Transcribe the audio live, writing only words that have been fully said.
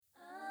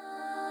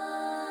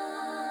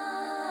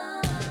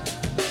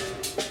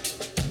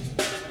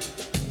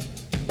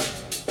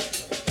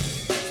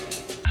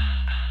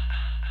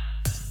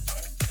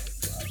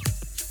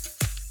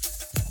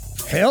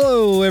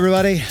Hello,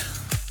 everybody.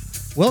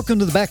 Welcome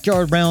to the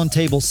Backyard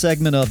Roundtable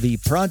segment of the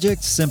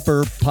Project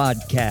SEMPER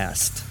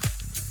podcast.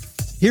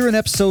 Here in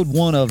episode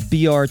 1 of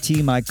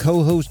BRT, my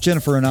co-host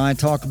Jennifer and I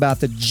talk about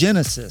the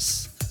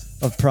genesis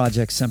of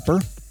Project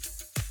SEMPER.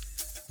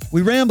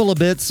 We ramble a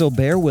bit, so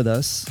bear with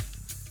us.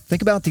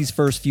 Think about these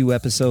first few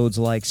episodes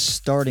like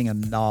starting a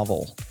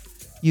novel.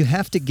 You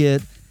have to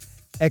get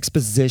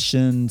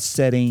exposition,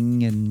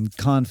 setting, and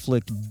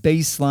conflict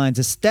baselines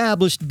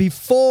established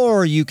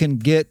before you can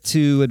get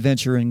to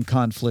adventure and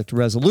conflict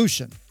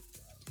resolution.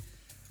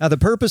 Now, the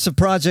purpose of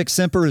Project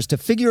SEMPER is to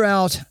figure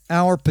out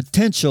our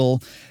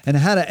potential and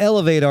how to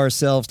elevate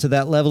ourselves to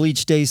that level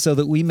each day so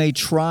that we may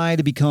try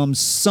to become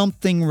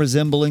something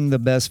resembling the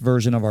best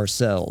version of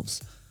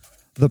ourselves.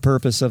 The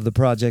purpose of the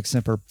Project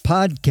SEMPER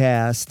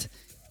podcast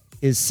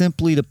is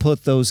simply to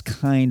put those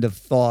kind of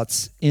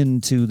thoughts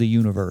into the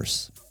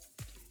universe.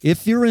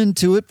 If you're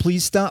into it,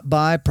 please stop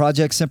by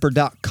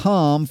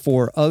projectsemper.com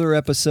for other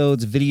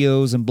episodes,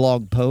 videos, and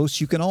blog posts.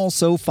 You can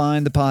also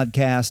find the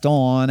podcast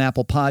on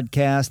Apple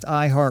Podcast,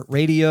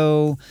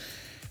 iHeartRadio,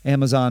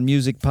 Amazon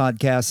Music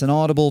Podcasts and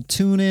Audible,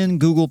 TuneIn,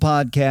 Google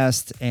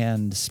Podcasts,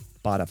 and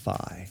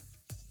Spotify.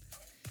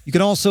 You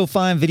can also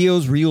find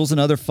videos, reels, and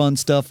other fun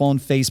stuff on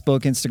Facebook,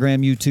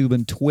 Instagram, YouTube,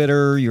 and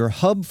Twitter. Your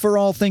hub for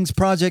all things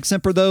Project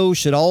SEMPER, though,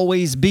 should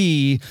always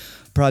be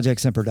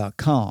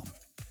projectsemper.com.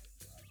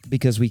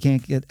 because we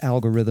can't get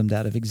algorithmed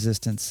out of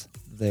existence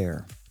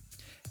there.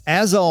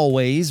 As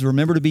always,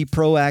 remember to be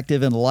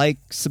proactive and like,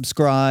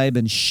 subscribe,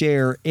 and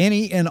share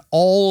any and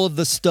all of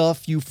the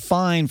stuff you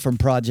find from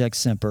Project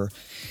SEMPER.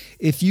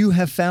 If you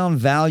have found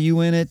value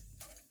in it,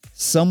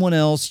 someone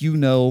else you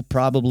know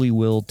probably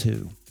will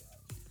too.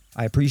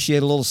 I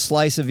appreciate a little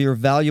slice of your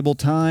valuable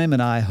time,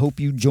 and I hope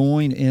you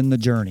join in the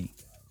journey.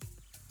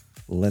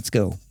 Let's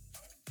go.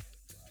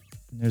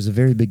 There's a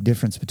very big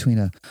difference between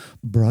a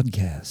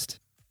broadcast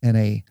and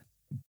a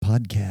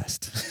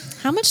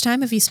podcast. How much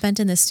time have you spent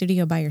in this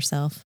studio by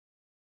yourself?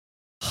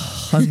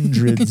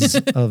 Hundreds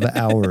of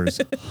hours.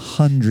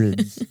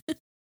 Hundreds.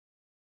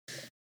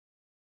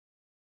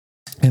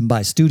 And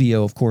by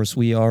studio, of course,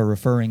 we are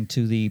referring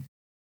to the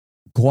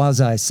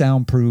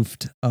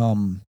quasi-soundproofed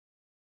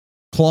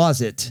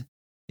closet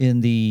in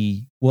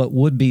the what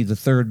would be the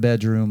third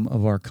bedroom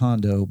of our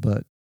condo,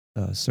 but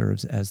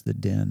serves as the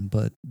den.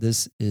 But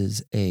this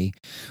is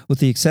with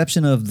the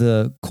exception of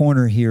the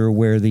corner here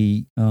where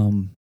the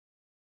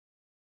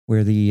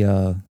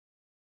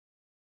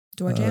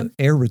door jam?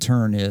 Air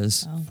return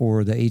is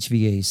for the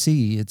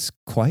HVAC, it's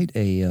quite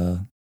a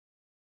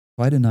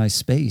nice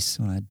space.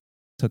 When I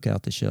took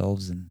out the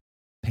shelves and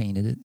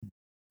painted it,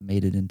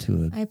 made it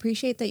into I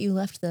appreciate that you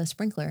left the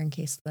sprinkler in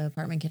case the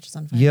apartment catches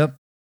on fire. Yep.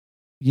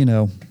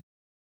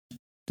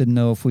 Didn't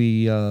know if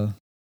we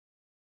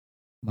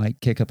might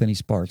kick up any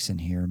sparks in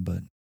here,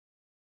 but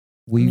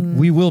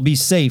we will be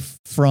safe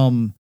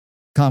from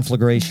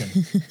conflagration.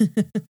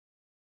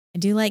 I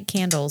do like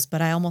candles,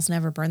 but I almost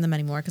never burn them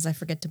anymore because I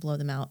forget to blow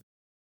them out.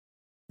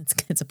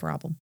 It's a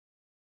problem.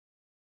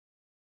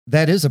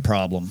 That is a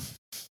problem.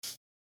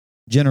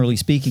 Generally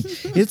speaking,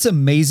 it's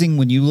amazing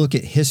when you look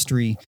at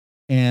history,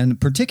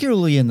 and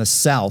particularly in the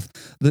South,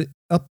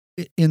 up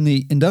in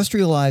the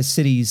industrialized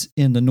cities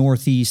in the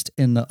Northeast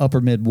and the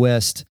upper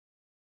Midwest,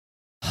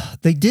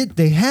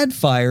 they had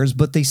fires,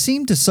 but they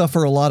seemed to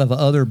suffer a lot of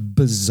other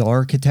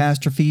bizarre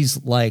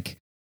catastrophes like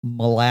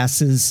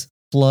molasses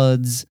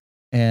floods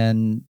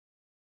and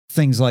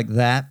things like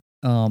that.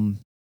 The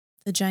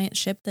giant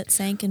ship that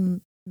sank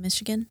in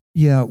Michigan?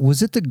 Yeah, was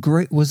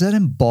that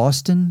in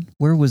Boston?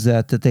 Where was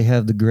that they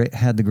had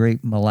the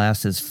great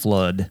molasses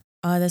flood?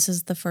 This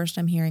is the first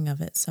I'm hearing of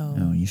it, so.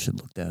 No, you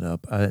should look that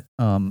up. I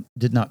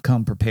did not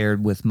come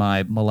prepared with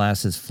my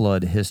molasses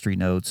flood history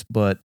notes,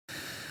 but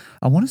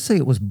I want to say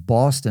it was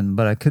Boston,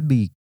 but I could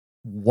be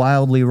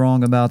wildly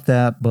wrong about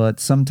that. But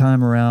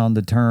sometime around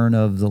the turn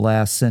of the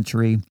last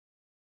century,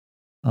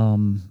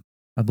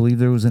 I believe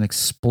there was an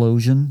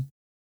explosion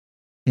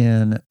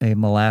in a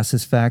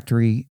molasses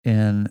factory,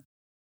 and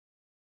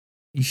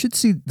you should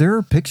see, there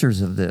are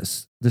pictures of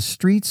this. The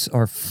streets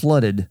are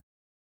flooded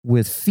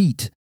with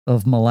feet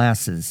of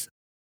molasses.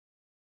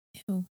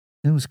 Ew.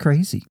 It was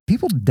crazy.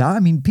 People die.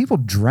 I mean, people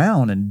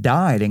drowned and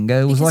died, and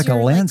it was like a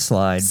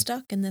landslide.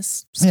 Stuck in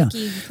this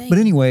sticky thing. But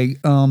anyway,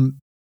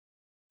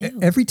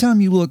 every time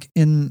you look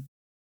in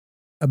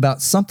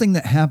about something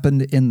that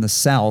happened in the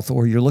South,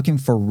 or you're looking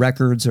for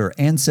records or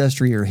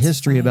ancestry or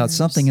history about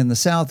something in the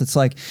South, it's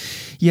like,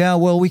 yeah,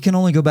 well, we can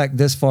only go back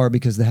this far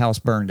because the house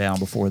burned down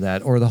before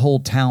that, or the whole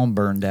town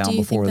burned down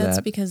before that. Do you think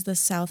that's because the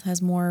South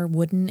has more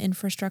wooden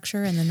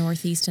infrastructure and the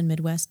Northeast and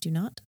Midwest do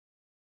not?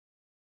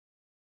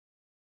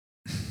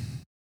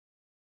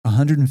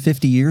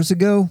 150 years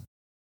ago?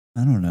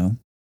 I don't know.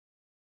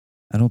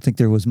 I don't think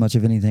there was much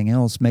of anything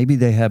else. Maybe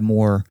they had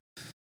more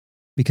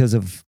because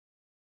of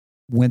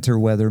winter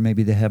weather.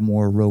 Maybe they have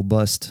more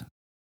robust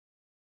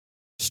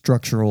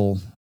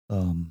structural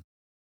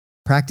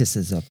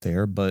practices up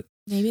there, but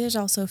Maybe there's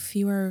also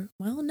fewer.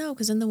 Well, no,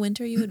 because in the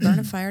winter you would burn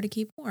a fire to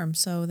keep warm.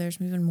 So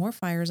there's even more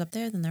fires up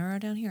there than there are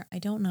down here. I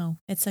don't know.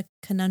 It's a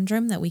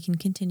conundrum that we can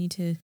continue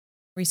to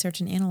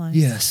research and analyze.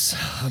 Yes.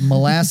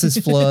 Molasses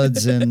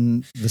floods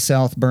and the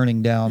South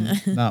burning down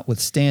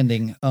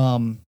notwithstanding.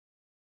 I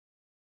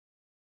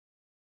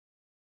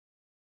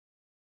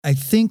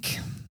think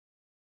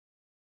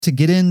to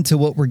get into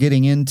what we're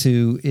getting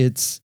into,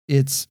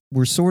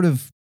 we're sort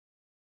of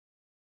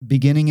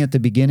beginning at the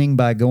beginning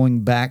by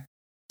going back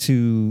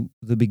to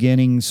the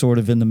beginning, sort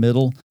of in the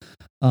middle.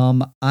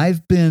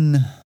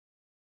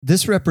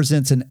 This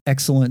represents an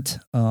excellent,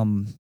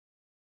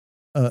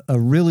 a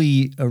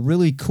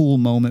really cool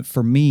moment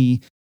for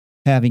me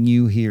having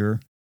you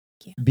here,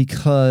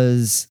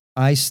 because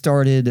I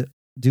started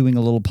doing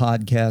a little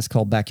podcast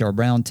called Backyard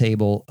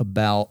Roundtable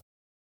about,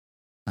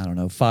 I don't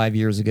know, 5,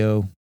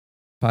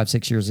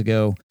 6 years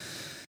ago.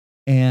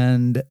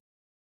 And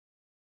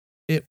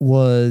it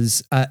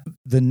was,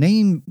 the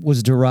name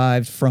was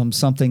derived from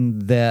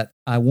something that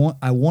I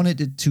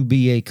wanted it to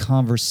be a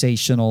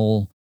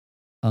conversational,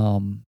 I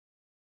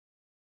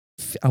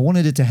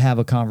wanted it to have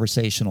a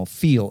conversational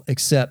feel,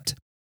 except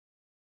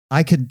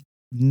I could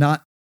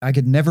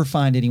never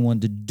find anyone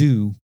to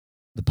do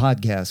the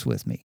podcast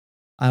with me.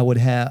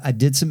 I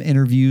did some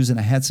interviews and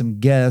I had some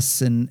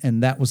guests, and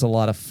that was a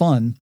lot of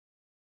fun.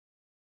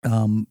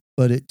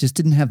 But it just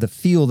didn't have the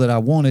feel that I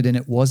wanted, and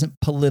it wasn't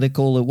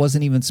political. It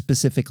wasn't even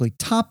specifically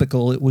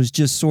topical. It was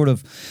just sort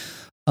of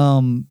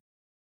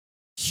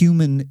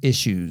human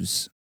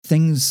issues,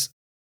 things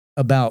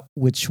about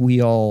which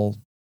we all,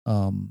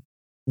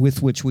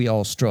 with which we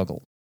all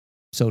struggle,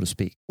 so to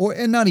speak.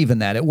 And not even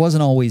that. It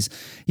wasn't always,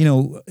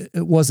 it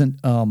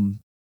wasn't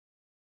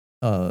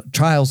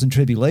trials and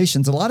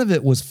tribulations. A lot of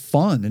it was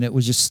fun, and it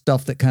was just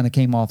stuff that kind of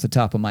came off the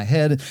top of my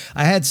head.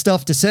 I had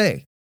stuff to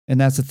say. And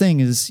that's the thing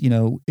is,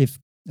 if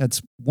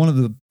that's one of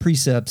the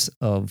precepts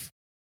of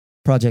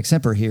Project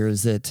SEMPER here,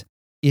 is that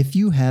if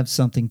you have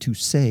something to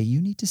say,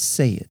 you need to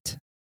say it.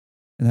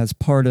 And that's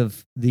part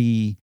of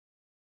the,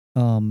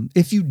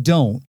 if you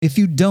don't,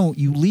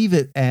 you leave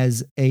it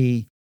as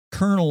a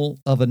kernel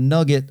of a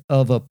nugget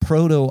of a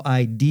proto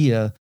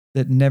idea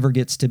that never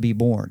gets to be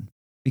born,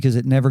 because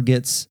it never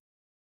gets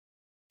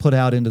put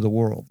out into the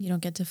world. You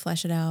don't get to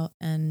flesh it out.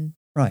 And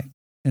right.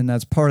 And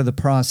that's part of the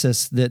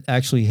process that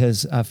actually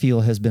I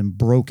feel has been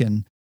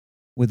broken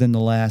within the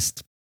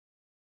last,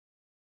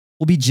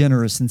 we'll be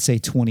generous and say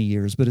 20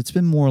 years, but it's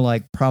been more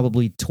like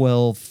probably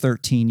 12,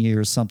 13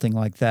 years, something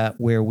like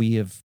that, where we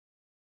have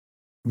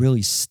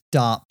really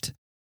stopped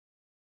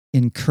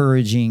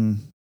encouraging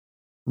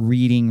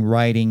reading,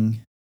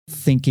 writing,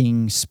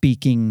 thinking,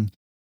 speaking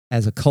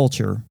as a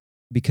culture,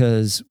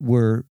 because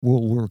we're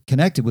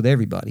connected with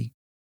everybody.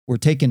 We're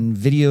taking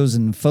videos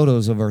and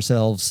photos of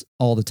ourselves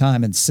all the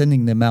time and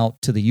sending them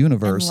out to the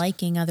universe. And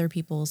liking other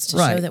people's to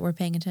right. show that we're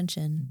paying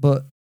attention.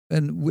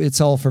 And it's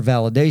all for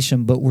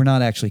validation, but we're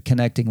not actually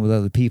connecting with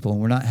other people,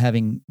 and we're not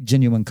having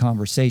genuine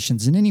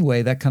conversations. And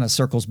anyway, that kind of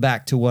circles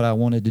back to what I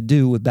wanted to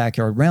do with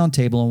Backyard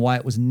Roundtable and why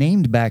it was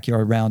named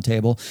Backyard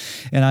Roundtable.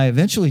 And I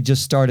eventually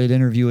just started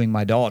interviewing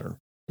my daughter.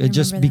 It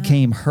just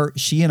became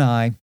she and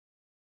I,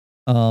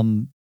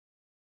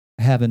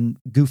 having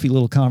goofy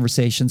little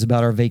conversations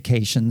about our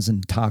vacations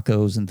and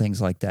tacos and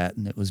things like that.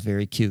 And it was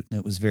very cute and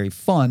it was very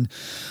fun.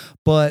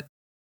 But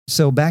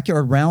so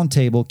Backyard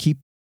Roundtable, keep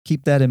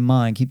that in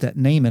mind, keep that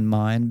name in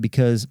mind,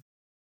 because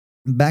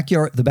the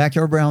Backyard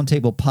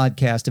Roundtable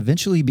podcast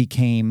eventually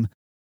became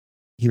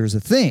Here's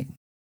a Thing.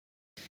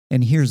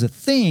 And Here's a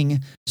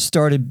Thing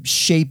started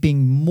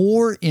shaping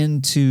more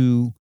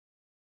into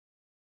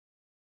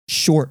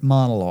short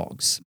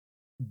monologues.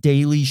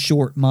 Daily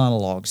short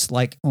monologues,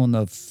 like on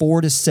the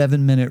 4 to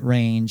 7 minute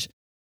range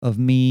of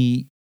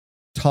me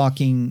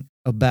talking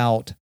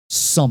about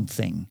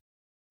something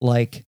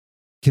like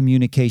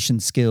communication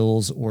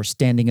skills or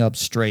standing up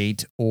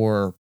straight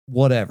or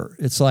whatever.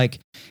 It's like,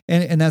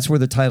 and that's where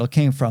the title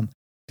came from,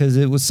 because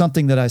it was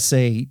something that I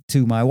say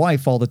to my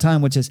wife all the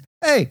time, which is,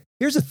 hey,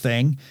 here's a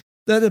thing.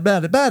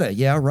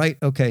 Yeah, right.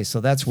 Okay. So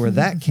that's where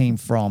that came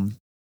from.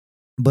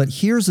 But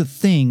Here's a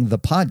Thing, the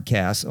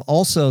podcast.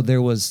 Also,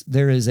 there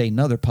is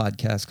another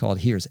podcast called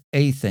Here's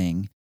a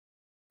Thing,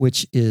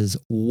 which is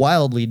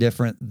wildly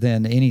different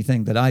than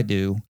anything that I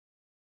do.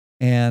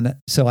 And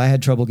so I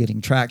had trouble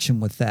getting traction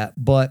with that.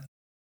 But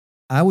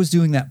I was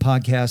doing that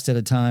podcast at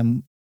a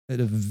time, at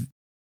an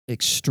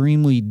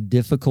extremely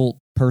difficult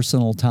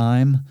personal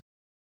time,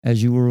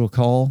 as you will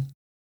recall.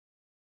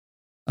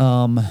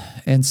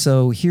 And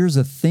so Here's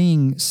a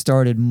Thing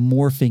started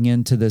morphing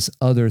into this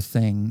other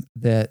thing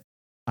that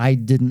I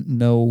didn't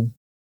know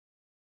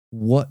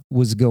what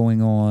was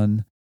going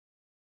on.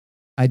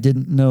 I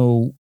didn't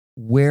know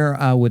where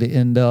I would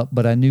end up,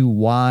 but I knew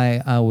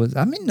why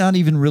not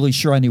even really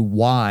sure I knew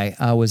why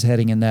I was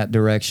heading in that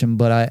direction,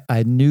 but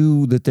I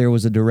knew that there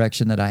was a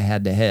direction that I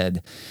had to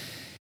head.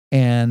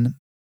 And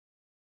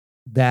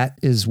that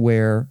is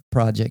where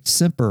Project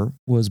SEMPER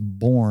was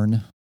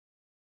born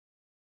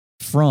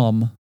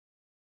from,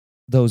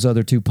 those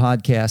other two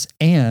podcasts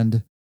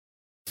and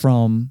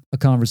from a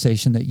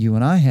conversation that you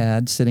and I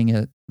had sitting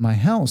at my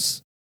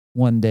house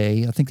one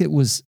day. I think it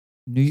was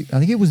New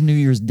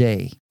Year's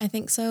Day. I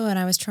think so. And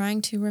I was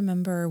trying to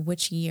remember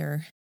which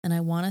year. And I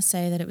want to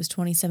say that it was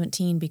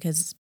 2017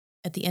 because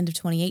at the end of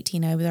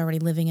 2018, I was already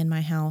living in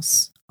my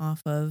house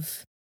off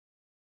of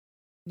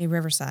New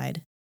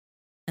Riverside.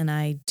 And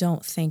I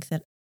don't think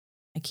that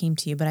I came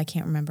to you, but I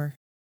can't remember.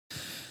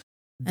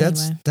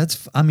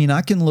 That's, I mean,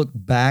 I can look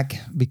back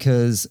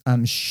because I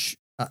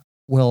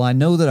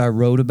know that I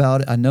wrote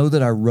about it. I know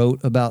that I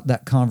wrote about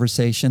that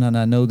conversation, and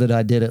I know that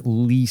I did at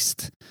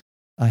least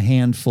a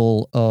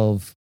handful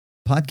of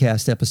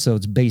podcast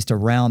episodes based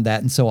around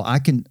that. And so I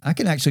can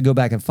actually go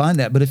back and find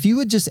that. But if you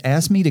had just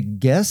asked me to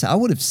guess, I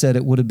would have said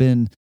it would have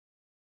been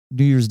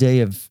New Year's Day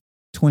of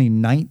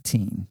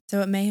 2019.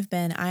 So it may have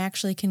been. I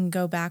actually can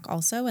go back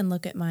also and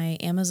look at my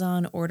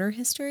Amazon order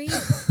history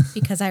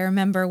because I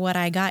remember what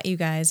I got you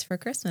guys for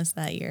Christmas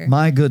that year.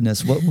 My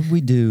goodness, what would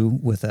we do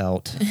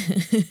without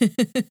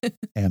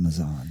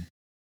Amazon?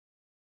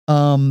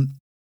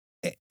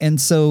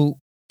 And so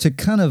to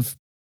kind of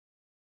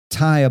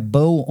tie a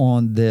bow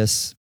on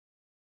this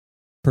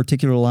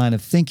particular line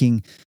of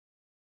thinking,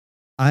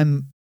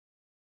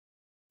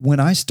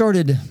 when I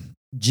started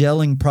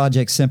gelling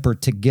projectSEMPER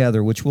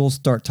together, which we'll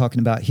start talking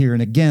about here.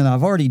 And again,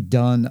 I've already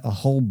done a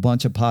whole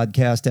bunch of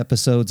podcast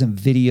episodes and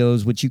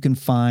videos, which you can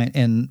find,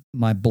 and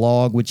my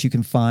blog, which you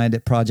can find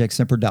at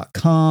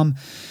projectSEMPER.com,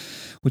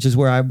 which is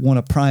where I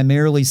want to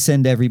primarily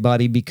send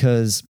everybody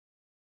because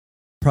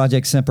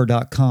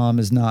projectSEMPER.com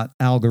is not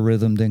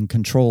algorithmed and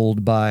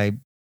controlled by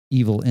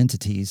evil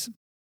entities.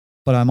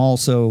 But I'm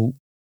also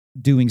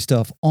doing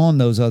stuff on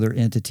those other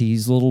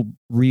entities, little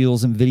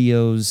reels and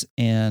videos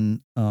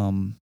and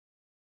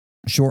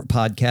short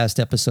podcast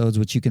episodes,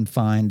 which you can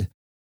find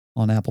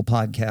on Apple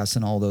Podcasts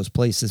and all those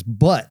places.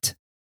 But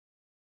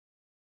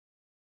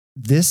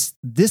this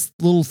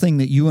little thing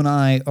that you and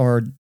I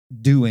are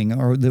doing,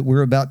 or that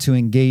we're about to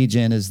engage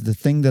in, is the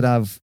thing that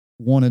I've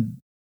wanted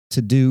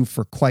to do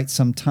for quite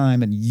some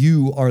time. And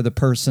you are the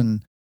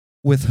person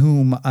with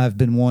whom I've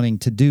been wanting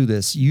to do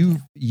this. You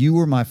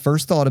were my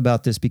first thought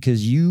about this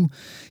because you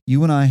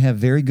and I have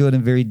very good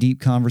and very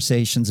deep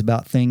conversations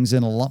about things.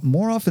 And a lot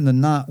more often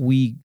than not,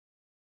 we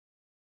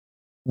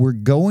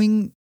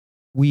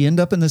end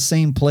up in the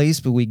same place,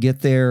 but we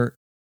get there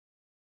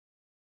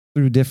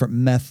through different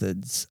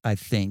methods, I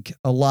think.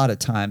 A lot of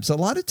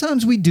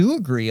times we do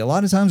agree. A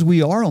lot of times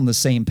we are on the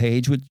same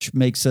page, which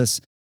makes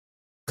us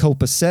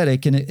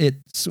copacetic.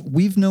 And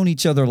we've known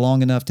each other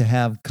long enough to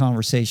have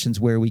conversations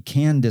where we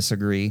can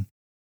disagree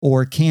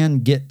or can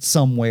get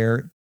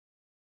somewhere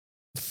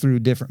through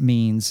different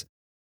means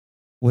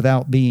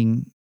without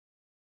being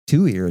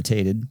too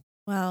irritated.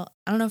 Well,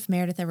 I don't know if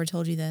Meredith ever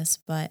told you this,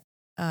 but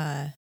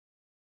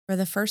for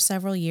the first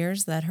several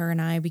years that her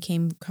and I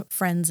became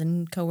friends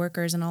and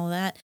coworkers and all of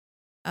that,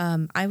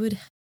 I would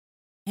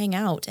hang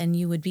out and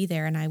you would be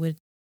there and I would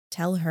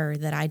tell her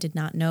that I did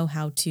not know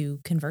how to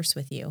converse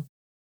with you.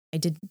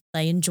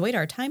 I enjoyed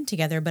our time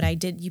together, but I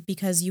did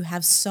because you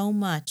have so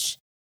much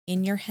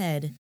in your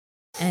head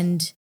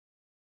and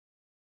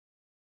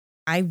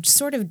I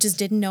sort of just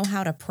didn't know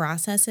how to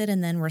process it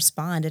and then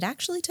respond. It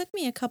actually took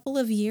me a couple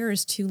of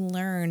years to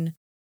learn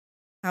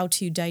how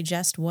to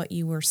digest what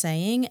you were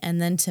saying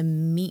and then to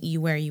meet you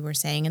where you were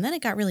saying. And then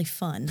it got really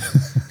fun.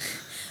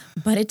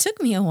 But it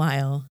took me a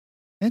while.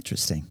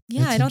 Interesting.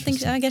 Yeah,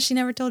 I guess she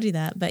never told you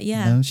that, but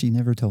yeah. No, she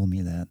never told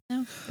me that.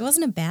 No, it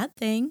wasn't a bad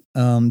thing.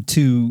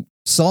 To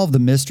solve the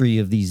mystery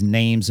of these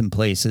names and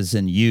places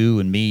and you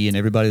and me and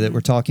everybody that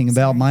we're talking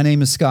about, my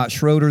name is Scott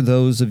Schroeder.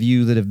 Those of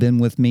you that have been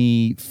with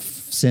me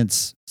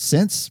since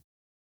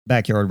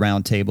Backyard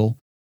Roundtable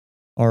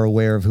are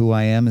aware of who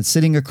I am. And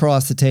sitting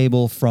across the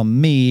table from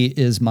me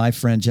is my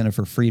friend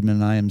Jennifer Friedman.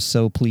 And I am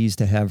so pleased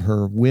to have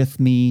her with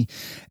me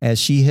as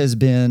she has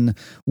been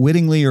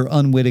wittingly or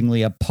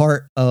unwittingly a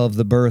part of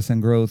the birth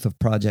and growth of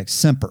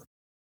projectSEMPER,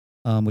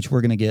 which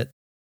we're going to get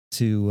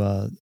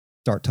to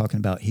start talking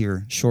about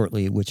here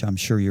shortly, which I'm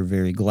sure you're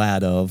very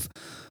glad of.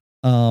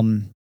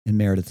 And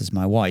Meredith is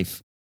my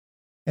wife.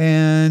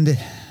 And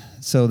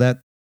so that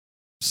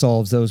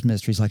solves those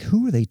mysteries. Like,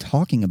 who are they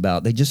talking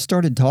about? They just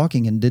started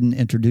talking and didn't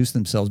introduce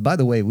themselves. By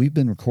the way, we've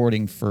been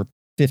recording for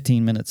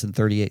 15 minutes and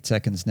 38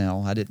 seconds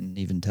now. I didn't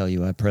even tell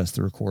you I pressed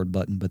the record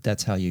button, but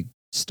that's how you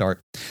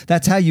start.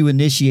 That's how you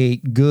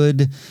initiate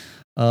good,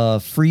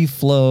 free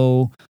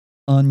flow,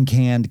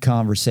 uncanned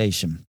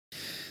conversation.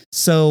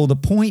 So the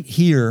point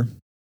here,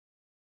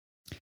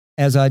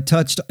 as I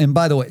touched, and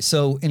by the way,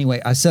 so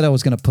anyway, I said I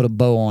was going to put a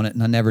bow on it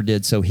and I never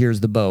did. So here's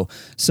the bow.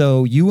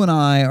 So you and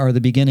I are the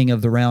beginning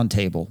of the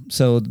roundtable.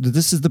 So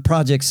this is the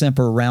projectSEMPER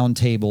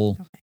roundtable,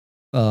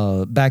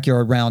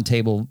 backyard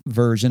roundtable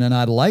version. And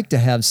I'd like to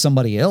have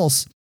somebody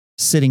else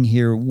sitting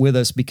here with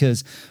us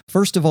because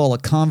first of all, a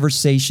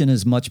conversation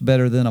is much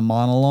better than a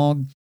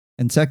monologue.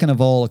 And second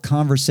of all, a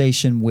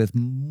conversation with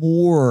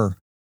more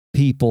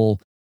people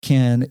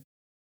can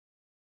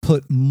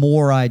put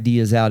more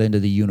ideas out into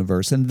the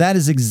universe. And that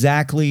is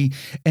exactly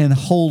and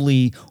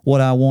wholly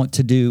what I want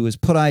to do, is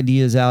put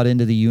ideas out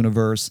into the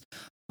universe.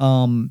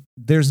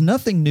 There's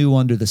nothing new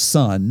under the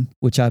sun,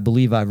 which I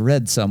believe I've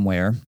read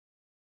somewhere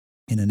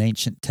in an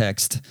ancient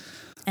text.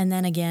 And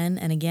then again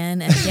and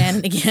again and again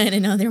and again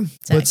in other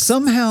texts. But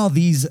somehow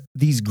these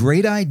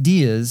great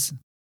ideas,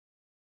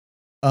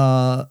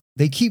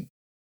 they keep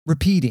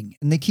repeating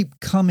and they keep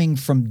coming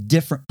from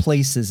different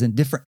places and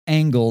different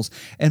angles.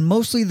 And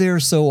mostly they're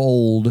so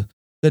old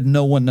that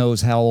no one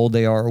knows how old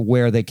they are or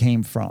where they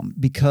came from.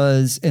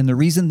 And the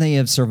reason they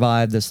have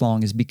survived this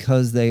long is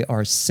because they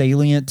are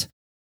salient,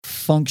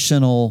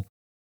 functional,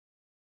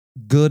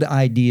 good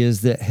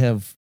ideas that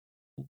have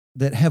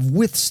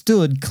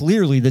withstood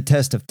clearly the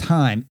test of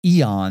time,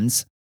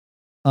 eons,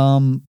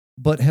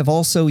 but have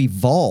also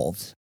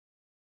evolved.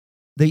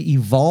 They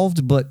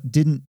evolved but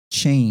didn't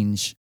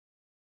change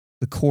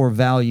the core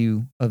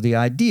value of the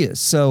ideas.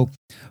 So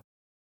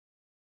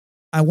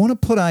I want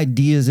to put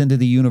ideas into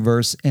the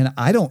universe, and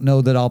I don't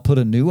know that I'll put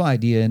a new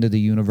idea into the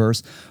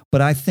universe,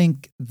 but I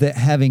think that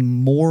having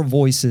more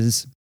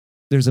voices,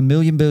 there's a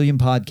million billion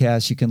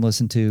podcasts you can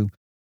listen to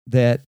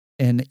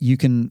and you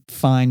can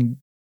find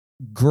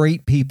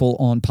great people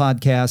on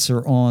podcasts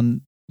or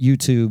on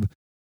YouTube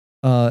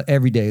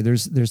every day.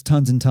 There's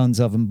tons and tons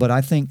of them, but I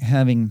think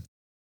having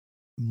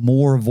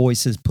more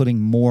voices, putting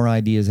more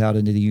ideas out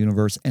into the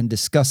universe and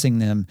discussing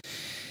them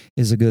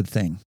is a good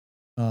thing.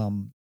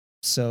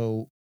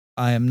 So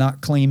I am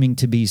not claiming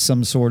to be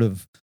some sort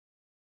of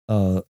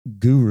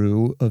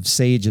guru of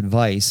sage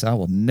advice. I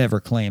will never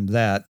claim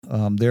that.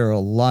 There are a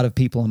lot of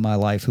people in my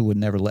life who would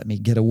never let me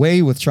get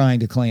away with trying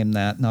to claim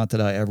that. Not that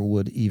I ever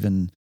would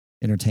even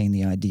entertain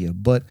the idea,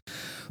 but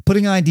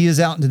putting ideas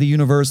out into the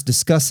universe,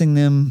 discussing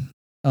them,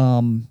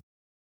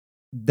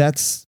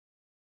 that's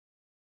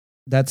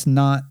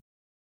not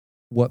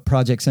what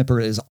Project SEMPER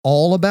is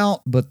all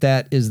about, but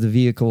that is the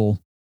vehicle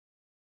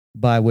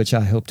by which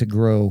I hope to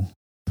grow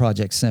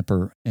Project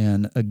SEMPER.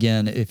 And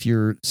again, if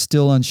you're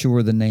still unsure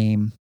of the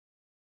name,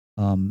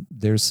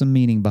 there's some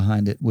meaning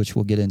behind it, which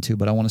we'll get into,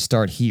 but I want to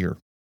start here.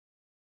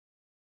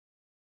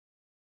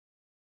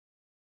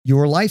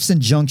 Your life's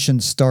injunction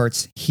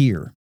starts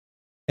here.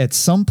 At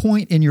some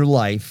point in your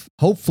life,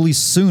 hopefully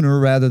sooner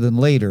rather than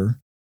later,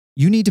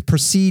 you need to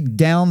proceed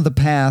down the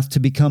path to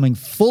becoming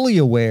fully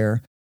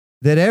aware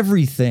that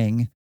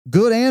everything,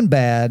 good and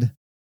bad,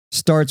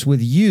 starts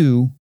with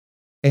you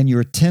and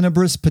your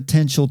tenebrous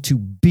potential to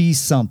be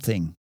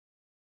something.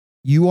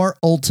 You are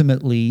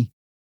ultimately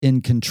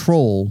in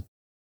control,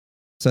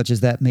 such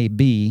as that may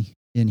be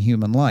in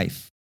human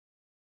life.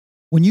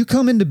 When you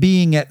come into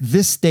being at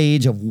this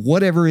stage of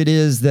whatever it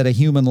is that a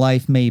human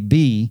life may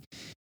be,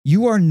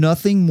 you are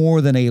nothing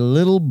more than a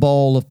little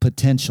ball of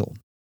potential,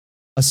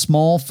 a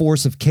small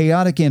force of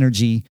chaotic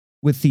energy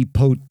with the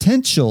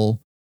potential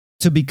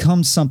to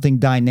become something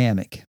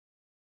dynamic.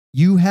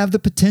 You have the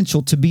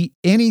potential to be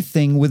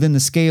anything within the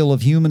scale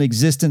of human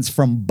existence,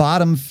 from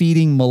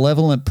bottom-feeding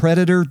malevolent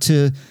predator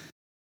to,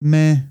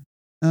 meh,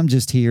 I'm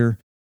just here,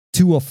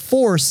 to a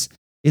force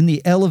in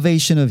the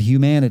elevation of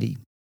humanity.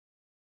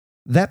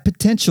 That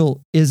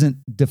potential isn't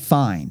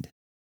defined.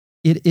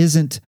 It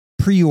isn't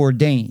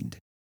preordained.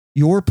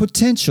 Your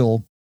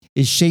potential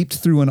is shaped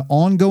through an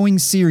ongoing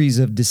series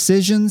of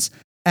decisions,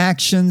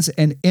 actions,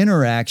 and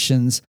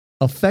interactions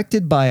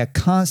affected by a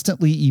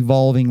constantly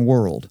evolving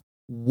world.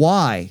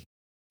 Why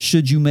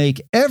should you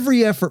make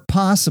every effort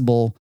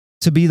possible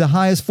to be the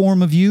highest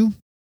form of you?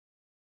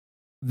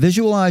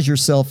 Visualize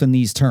yourself in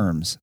these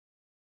terms.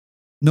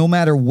 No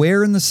matter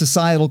where in the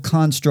societal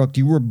construct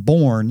you were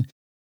born,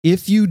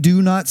 if you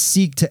do not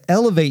seek to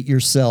elevate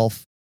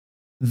yourself,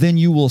 then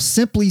you will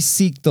simply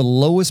seek the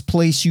lowest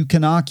place you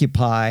can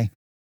occupy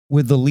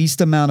with the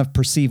least amount of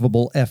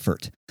perceivable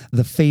effort,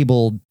 the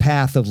fabled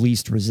path of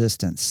least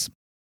resistance.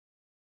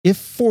 If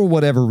for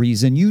whatever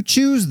reason you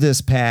choose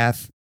this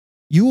path,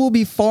 you will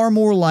be far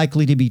more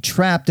likely to be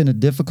trapped in a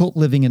difficult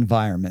living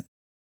environment.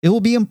 It will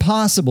be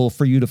impossible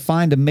for you to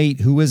find a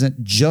mate who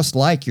isn't just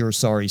like your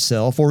sorry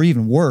self, or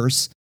even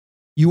worse.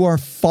 You are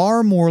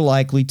far more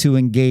likely to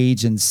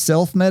engage in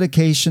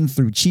self-medication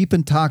through cheap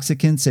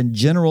intoxicants and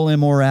general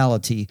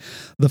immorality.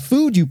 The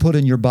food you put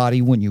in your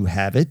body when you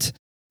have it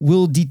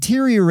will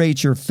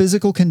deteriorate your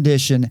physical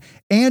condition,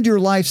 and your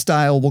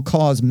lifestyle will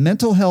cause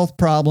mental health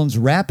problems,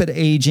 rapid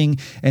aging,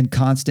 and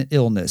constant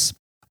illness.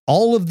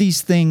 All of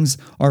these things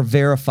are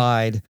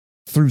verified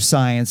through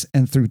science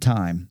and through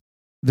time.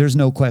 There's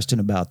no question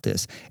about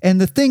this. And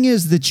the thing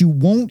is that you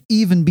won't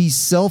even be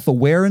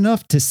self-aware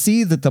enough to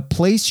see that the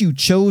place you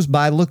chose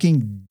by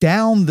looking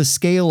down the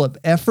scale of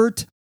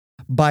effort,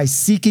 by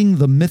seeking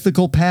the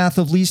mythical path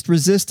of least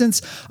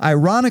resistance,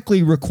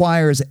 ironically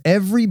requires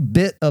every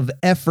bit of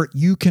effort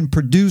you can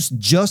produce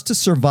just to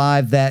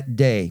survive that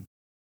day.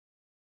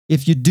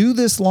 If you do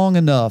this long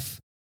enough,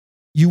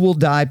 you will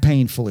die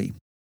painfully,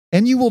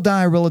 and you will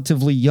die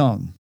relatively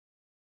young.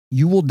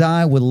 You will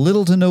die with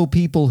little to no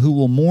people who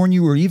will mourn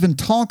you or even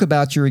talk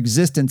about your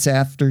existence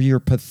after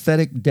your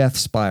pathetic death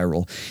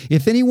spiral.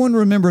 If anyone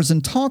remembers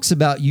and talks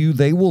about you,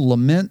 they will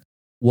lament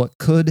what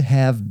could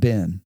have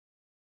been.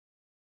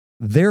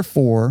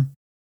 Therefore,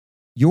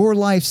 your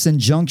life's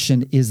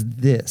injunction is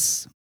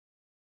this: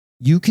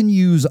 You can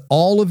use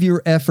all of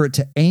your effort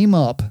to aim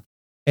up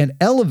and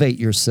elevate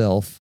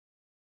yourself,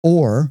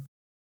 or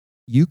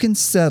you can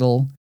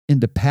settle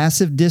into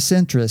passive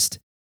disinterest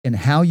in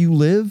how you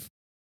live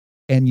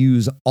and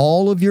use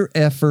all of your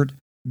effort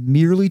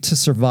merely to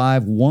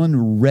survive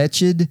one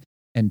wretched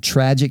and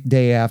tragic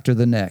day after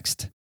the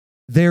next.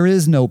 There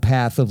is no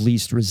path of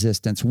least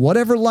resistance.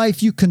 Whatever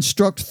life you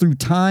construct through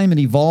time and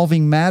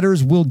evolving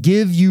matters will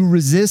give you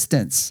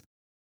resistance.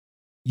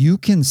 You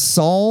can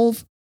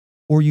solve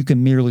or you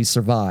can merely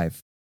survive.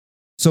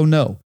 So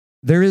no,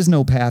 there is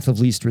no path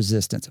of least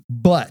resistance,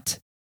 but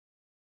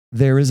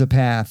there is a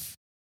path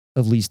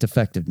of least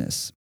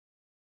effectiveness.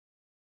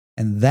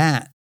 And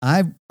that,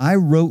 I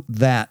wrote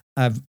that.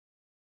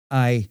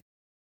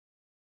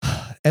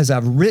 As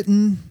I've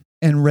written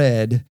and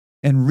read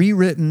and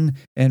rewritten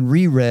and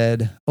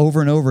reread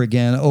over and over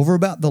again over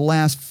about the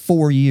last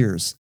 4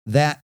 years,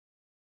 that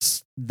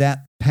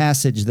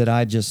passage that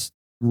I just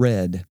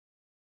read,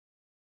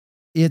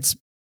 it's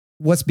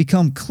what's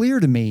become clear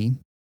to me,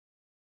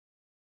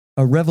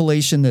 a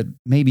revelation that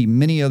maybe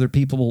many others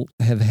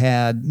have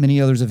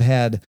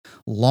had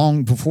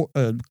long before,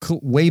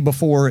 way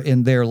before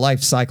in their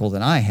life cycle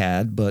than I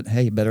had, but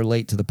hey, better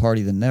late to the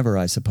party than never,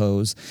 I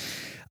suppose.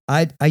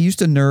 I used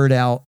to nerd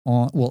out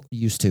on,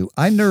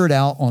 I nerd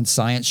out on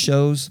science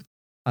shows.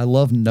 I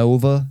love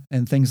Nova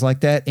and things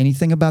like that.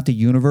 Anything about the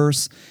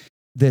universe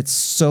that's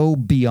so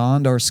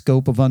beyond our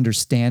scope of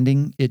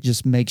understanding, it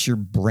just makes your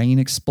brain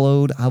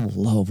explode. I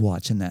love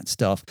watching that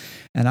stuff.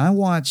 And I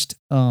watched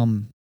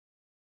an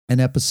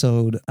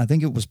episode, I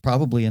think it was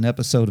probably an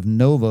episode of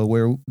Nova,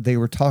 where they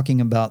were talking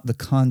about the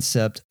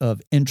concept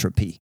of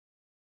entropy,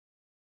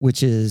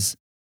 which is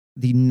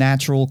the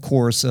natural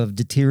course of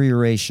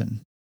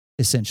deterioration,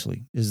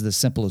 essentially, is the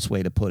simplest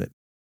way to put it.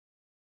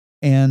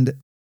 And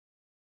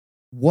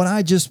what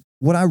I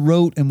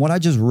wrote and what I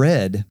just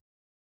read,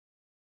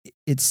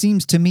 it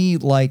seems to me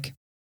like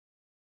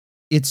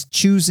it's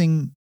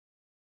choosing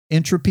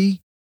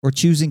entropy or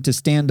choosing to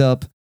stand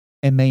up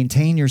and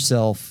maintain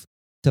yourself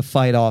to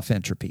fight off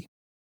entropy.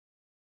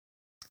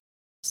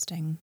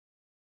 Interesting.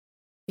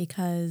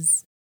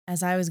 Because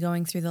as I was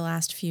going through the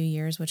last few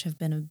years, which have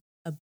been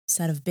a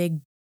set of big,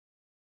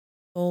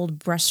 bold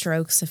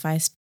brushstrokes, if I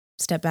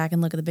step back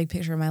and look at the big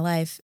picture of my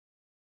life,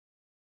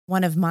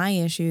 one of my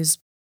issues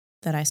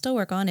that I still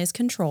work on is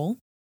control,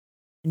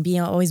 and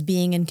always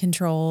being in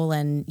control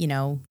and,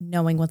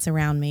 knowing what's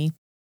around me.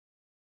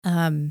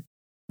 One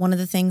of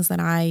the things that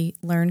I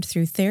learned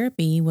through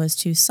therapy was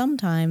to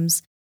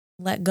sometimes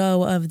let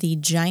go of the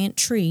giant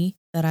tree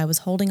that I was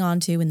holding on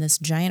to in this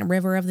giant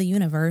river of the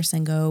universe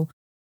and go,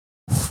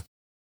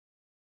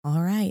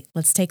 all right,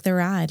 let's take the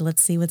ride.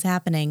 Let's see what's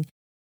happening.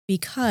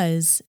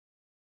 Because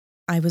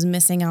I was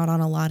missing out on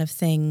a lot of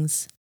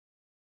things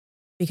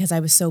because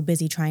I was so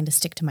busy trying to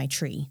stick to my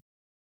tree.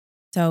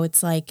 So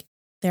it's like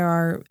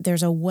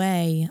there's a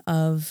way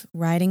of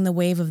riding the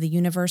wave of the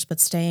universe but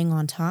staying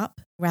on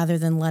top rather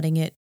than letting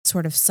it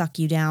sort of suck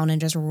you down and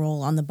just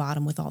roll on the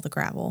bottom with all the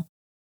gravel.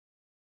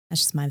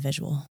 That's just my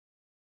visual.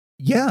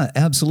 Yeah,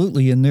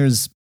 absolutely. And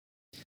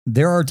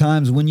there are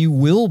times when you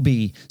will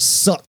be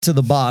sucked to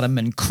the bottom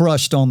and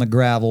crushed on the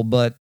gravel,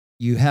 but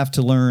you have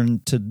to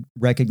learn to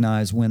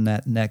recognize when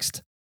that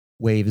next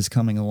wave is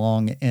coming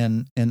along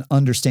and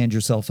understand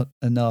yourself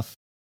enough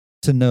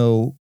to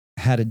know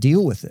how to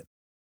deal with it.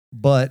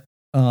 But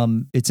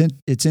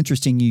it's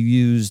interesting you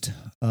used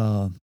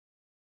the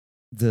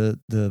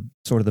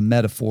sort of the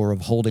metaphor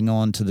of holding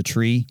on to the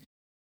tree.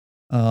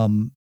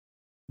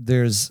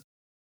 There's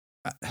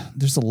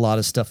a lot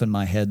of stuff in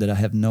my head that I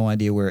have no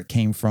idea where it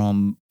came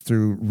from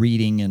through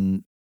reading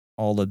and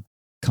all the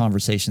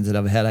conversations that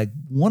I've had. I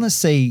want to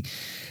say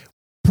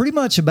pretty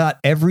much about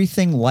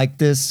everything like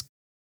this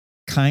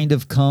kind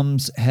of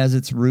has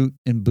its root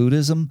in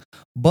Buddhism.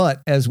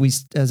 But as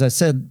I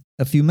said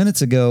a few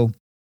minutes ago,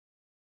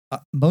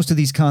 most of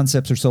these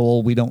concepts are so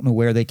old, we don't know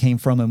where they came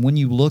from. And when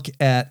you look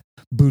at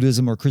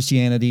Buddhism or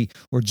Christianity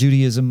or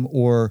Judaism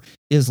or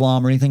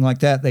Islam or anything like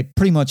that, they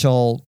pretty much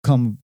all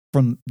come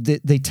from,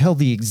 they tell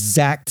the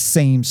exact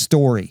same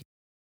story.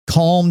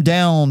 Calm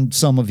down,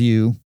 some of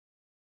you,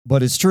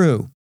 but it's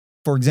true.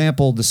 For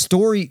example,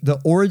 the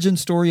origin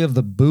story of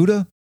the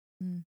Buddha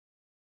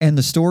and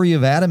the story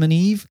of Adam and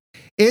Eve,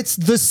 it's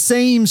the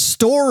same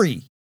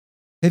story.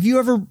 Have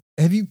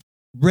you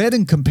read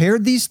and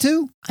compared these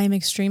two? I am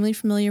extremely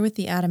familiar with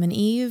the Adam and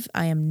Eve.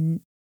 I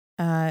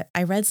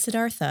read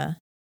Siddhartha,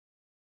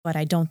 but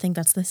I don't think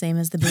that's the same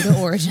as the Buddha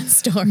origin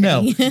story.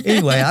 No.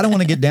 Anyway, I don't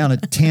want to get down a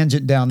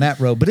tangent down that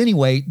road. But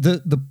anyway,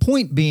 the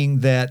point being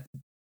that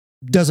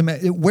doesn't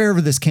matter wherever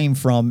this came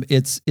from.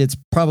 It's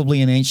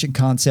probably an ancient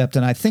concept,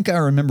 and I think I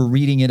remember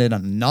reading it in a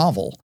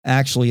novel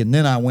actually, and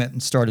then I went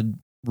and started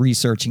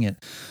researching it.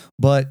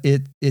 But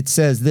it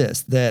says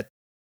this, that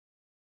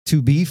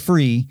to be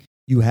free,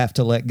 you have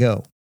to let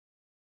go.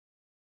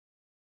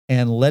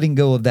 And letting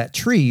go of that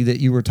tree that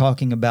you were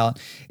talking about,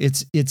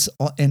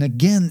 and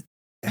again,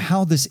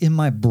 how this in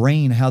my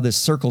brain, how this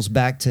circles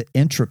back to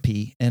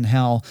entropy, and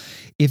how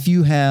if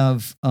you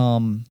have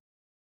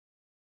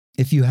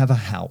if you have a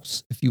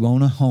house, if you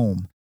own a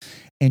home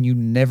and you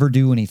never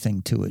do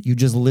anything to it, you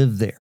just live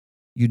there.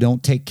 You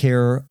don't take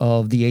care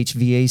of the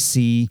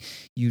HVAC.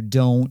 You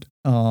don't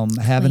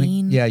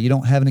you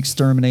don't have an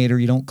exterminator.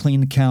 You don't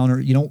clean the counter.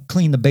 You don't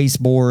clean the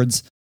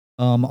baseboards.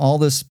 All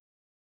this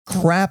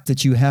crap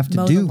that you have to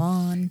mow do, the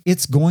lawn.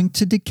 It's going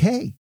to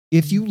decay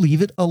if you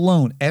leave it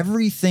alone.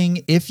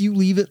 Everything, if you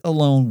leave it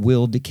alone,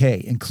 will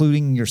decay,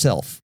 including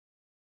yourself.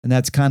 And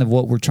that's kind of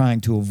what we're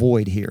trying to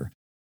avoid here.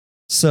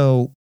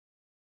 So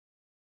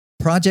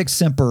Project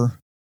SEMPER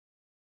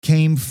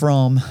came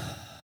from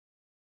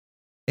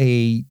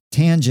a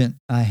tangent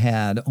I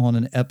had on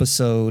an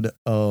episode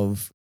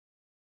of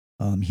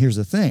Here's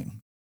the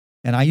Thing.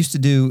 And I used to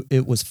do,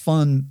 it was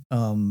fun.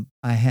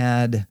 I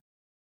had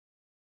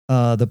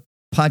the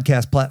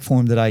podcast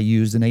platform that I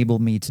used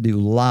enabled me to do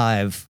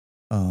live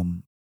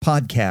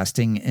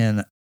podcasting.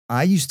 And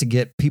I used to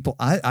get people,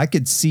 I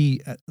could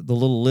see the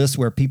little list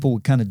where people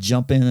would kind of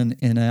jump in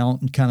and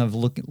out and kind of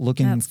looking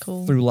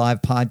cool. through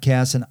live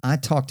podcasts. And I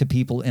talked to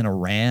people in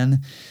Iran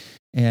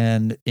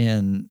and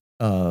in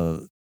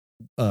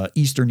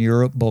Eastern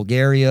Europe,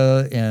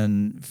 Bulgaria,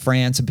 and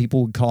France, and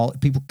people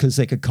because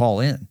they could call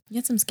in. You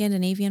had some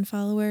Scandinavian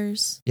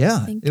followers.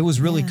 Yeah, it was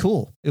really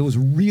cool. It was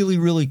really,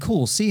 really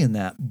cool seeing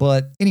that.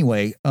 But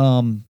anyway,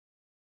 I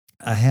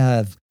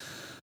have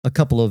a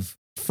couple of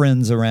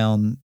friends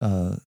around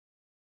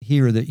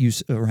here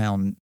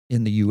around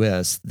in the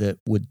U.S. that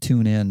would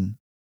tune in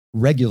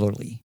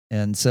regularly,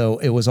 and so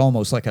it was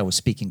almost like I was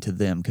speaking to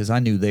them because I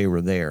knew they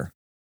were there.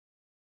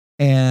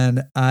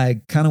 And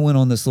I kind of went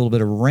on this little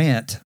bit of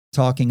rant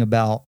talking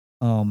about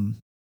I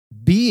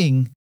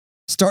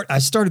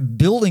started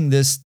building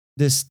this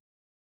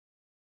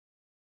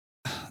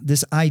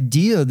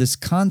idea, this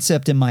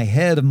concept in my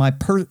head of my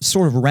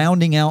sort of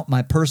rounding out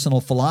my personal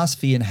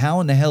philosophy and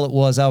how in the hell it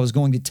was I was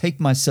going to take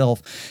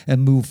myself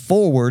and move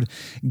forward,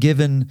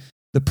 given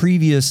the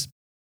previous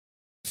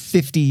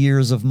 50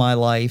 years of my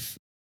life,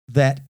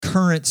 that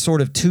current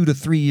sort of 2 to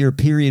 3 year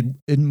period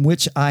in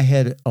which I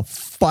had a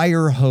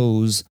fire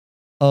hose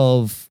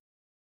of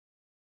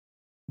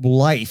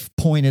life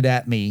pointed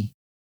at me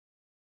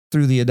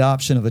through the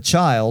adoption of a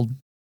child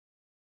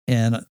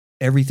and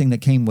everything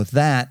that came with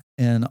that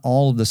and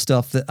all of the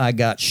stuff that I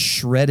got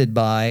shredded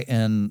by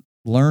and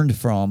learned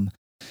from,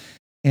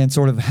 and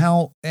sort of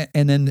how,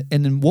 and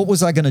then what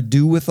was I going to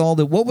do with all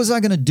that? What was I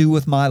going to do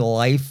with my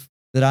life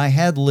that I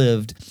had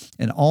lived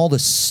and all the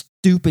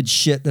stupid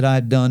shit that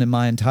I'd done in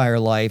my entire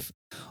life,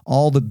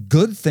 all the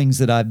good things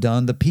that I've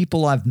done, the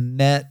people I've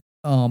met,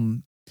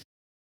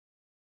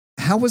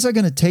 how was I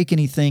going to take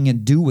anything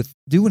and do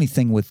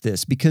anything with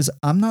this? Because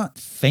I'm not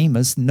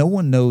famous. No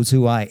one knows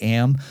who I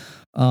am.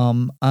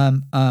 I'm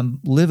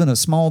live in a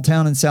small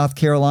town in South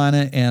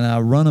Carolina, and I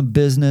run a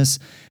business,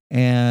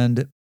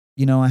 and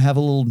I have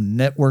a little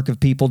network of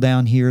people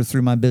down here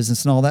through my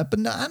business and all that. But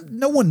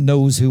no one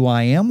knows who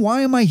I am.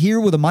 Why am I here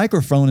with a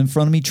microphone in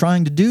front of me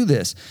trying to do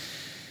this?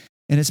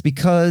 And it's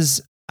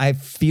because I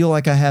feel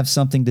like I have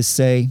something to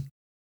say.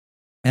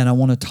 And I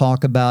want to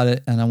talk about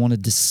it, and I want to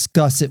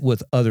discuss it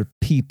with other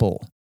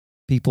people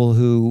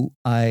who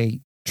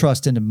I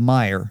trust and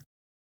admire.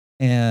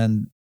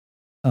 And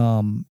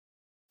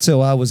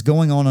so I was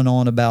going on and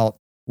on about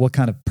what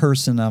kind of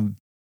person I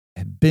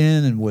had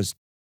been and was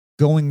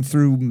going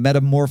through,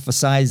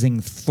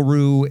 metamorphosizing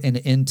through and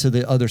into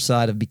the other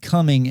side of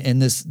becoming.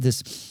 And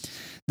this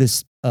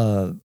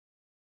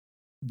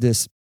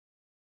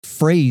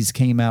phrase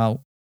came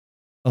out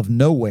of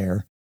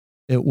nowhere.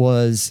 It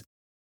was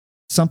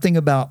something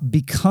about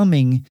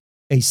becoming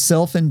a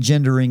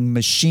self-engendering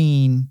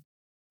machine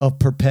of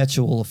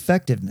perpetual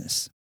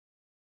effectiveness.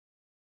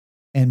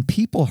 And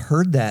people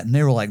heard that and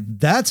they were like,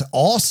 that's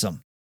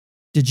awesome.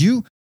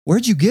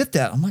 Where'd you get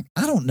that? I'm like,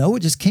 I don't know.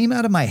 It just came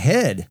out of my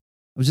head. I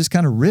was just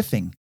kind of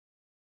riffing.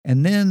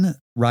 And then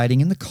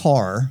riding in the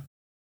car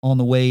on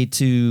the way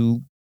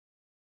to,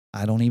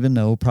 I don't even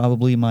know,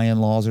 probably my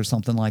in-laws or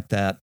something like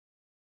that.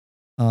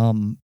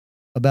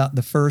 About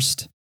the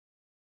first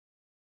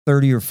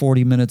 30 or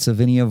 40 minutes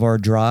of any of our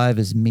drive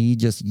is me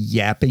just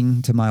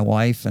yapping to my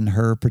wife and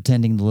her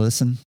pretending to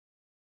listen.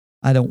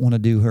 I don't want to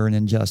do her an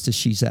injustice.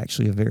 She's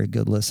actually a very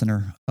good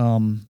listener.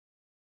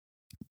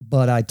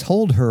 But I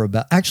told her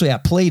I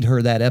played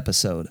her that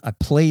episode. I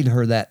played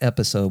her that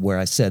episode where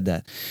I said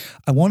that.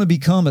 I want to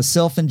become a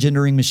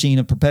self-engendering machine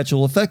of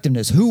perpetual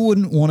effectiveness. Who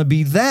wouldn't want to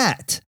be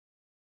that?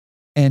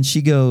 And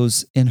she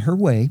goes, in her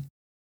way,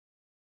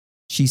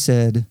 she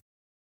said,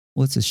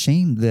 well, it's a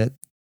shame that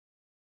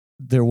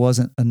there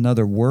wasn't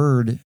another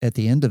word at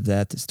the end of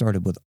that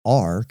started with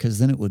R, because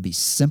then it would be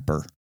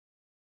SEMPER.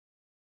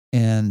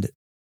 And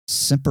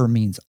SEMPER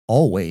means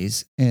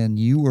always, and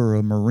you were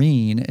a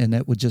Marine, and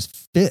that would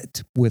just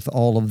fit with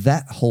all of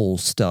that whole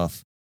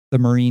stuff. The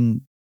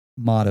Marine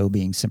motto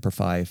being Semper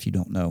Fi, if you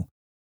don't know.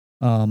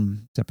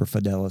 Semper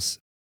Fidelis.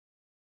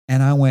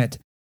 And I went,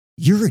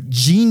 you're a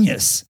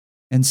genius.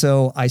 And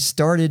so I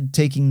started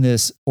taking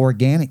this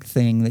organic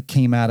thing that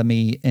came out of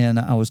me, and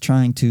I was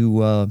trying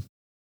to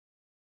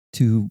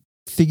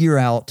figure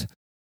out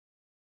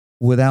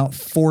without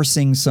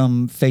forcing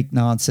some fake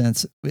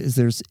nonsense,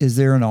 is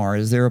there an R?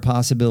 Is there a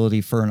possibility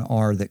for an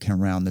R that can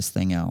round this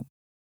thing out?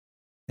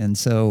 And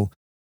so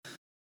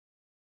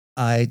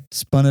I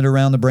spun it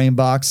around the brain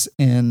box,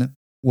 and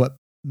what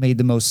made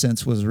the most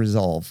sense was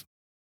resolve.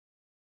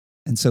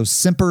 And so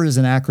SEMPER is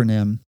an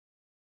acronym,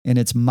 and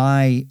it's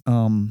my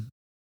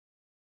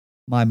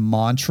my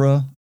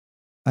mantra,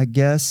 I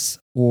guess,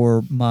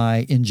 or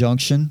my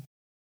injunction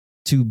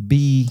to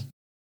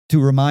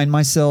remind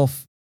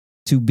myself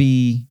to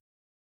be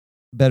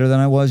better than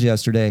I was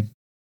yesterday,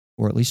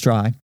 or at least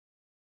try,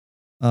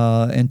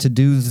 and to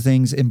do the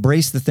things,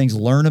 embrace the things,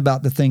 learn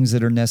about the things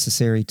that are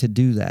necessary to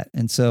do that.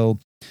 And so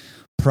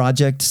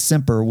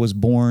projectSEMPER was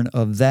born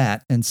of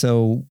that. And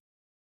so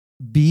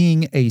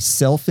being a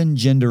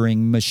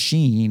self-engendering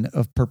machine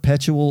of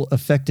perpetual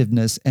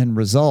effectiveness and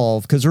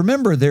resolve, because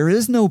remember, there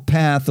is no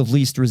path of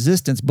least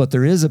resistance, but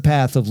there is a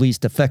path of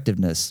least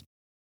effectiveness.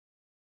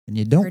 And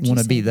you don't want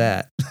to be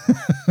that.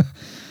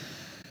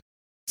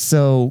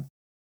 So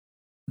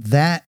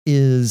that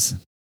is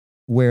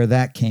where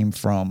that came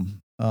from.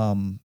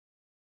 In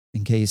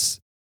case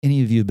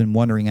any of you have been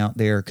wondering out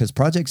there, because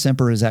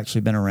projectSEMPER has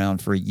actually been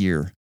around for a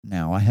year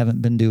now. I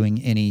haven't been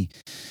doing any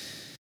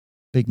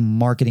big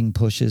marketing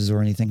pushes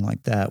or anything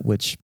like that,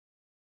 which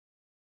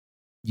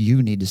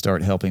you need to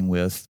start helping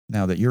with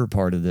now that you're a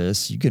part of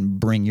this. You can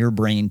bring your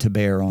brain to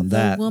bear on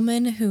that. The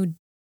woman who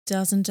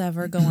doesn't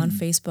ever go on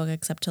Facebook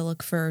except to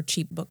look for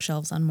cheap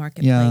bookshelves on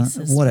Marketplace.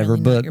 Yeah, whatever.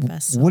 Really but your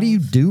best what do you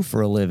do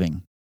for a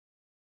living?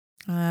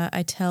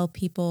 I tell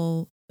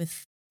people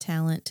with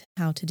talent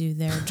how to do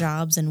their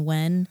jobs and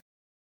when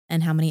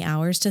and how many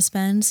hours to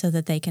spend so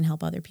that they can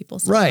help other people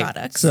sell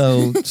products.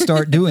 So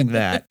start doing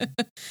that.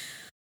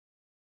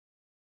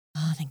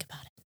 Oh, think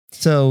about it.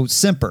 So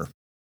SEMPER,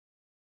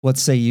 what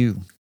say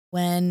you?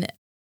 When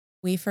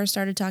we first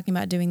started talking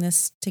about doing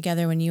this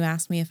together, when you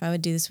asked me if I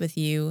would do this with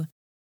you,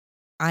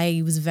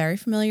 I was very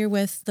familiar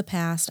with the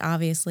past.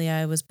 Obviously,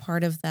 I was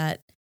part of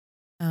that.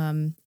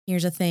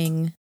 Here's a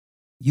thing.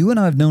 You and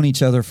I have known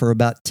each other for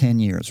about 10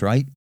 years,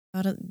 right?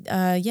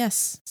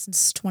 Yes,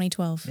 since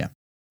 2012. Yeah.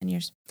 10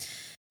 years.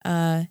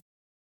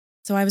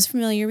 So I was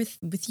familiar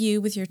with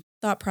you, with your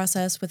thought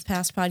process, with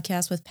past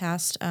podcasts, with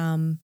past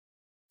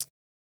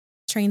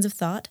trains of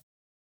thought.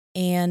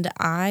 And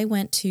I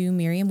went to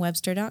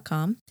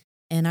Merriam-Webster.com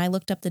and I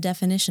looked up the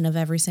definition of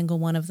every single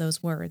one of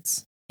those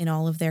words in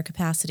all of their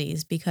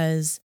capacities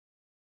because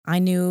I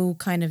knew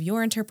kind of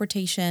your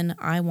interpretation.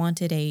 I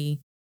wanted a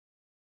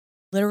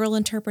literal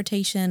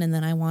interpretation, and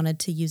then I wanted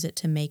to use it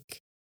to make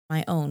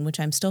my own, which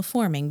I'm still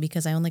forming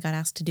because I only got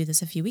asked to do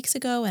this a few weeks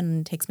ago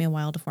and it takes me a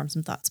while to form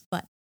some thoughts.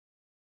 But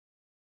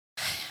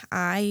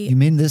You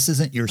mean this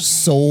isn't your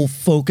sole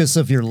focus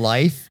of your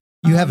life?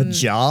 You have a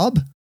job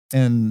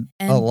and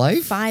a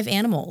life? 5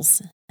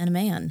 animals and a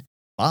man.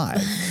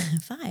 5?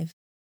 5.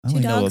 I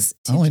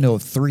only know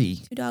of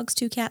 3. 2 dogs,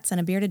 2 cats, and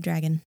a bearded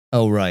dragon.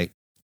 Oh, right.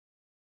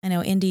 I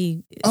know,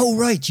 Indy. Oh,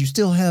 right. You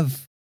still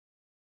have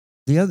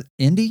the other,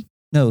 Indy?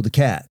 No, the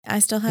cat. I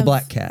still have. The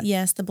black cat.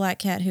 Yes, the black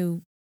cat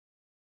who,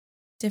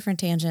 different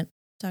tangent,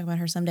 talk about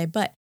her someday.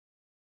 But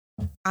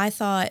I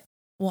thought,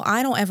 well,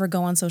 I don't ever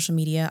go on social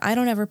media. I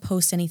don't ever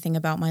post anything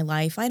about my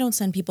life. I don't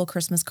send people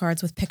Christmas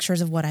cards with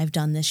pictures of what I've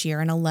done this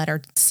year and a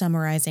letter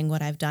summarizing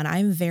what I've done.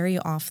 I'm very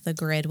off the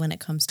grid when it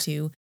comes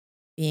to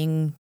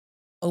being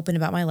open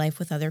about my life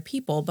with other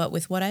people. But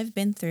with what I've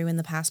been through in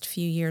the past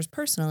few years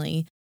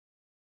personally,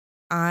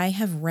 I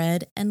have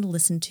read and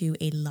listened to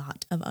a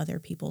lot of other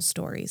people's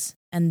stories.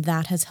 And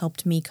that has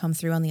helped me come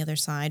through on the other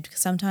side.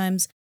 Because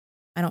sometimes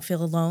I don't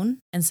feel alone.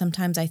 And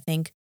sometimes I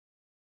think,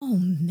 oh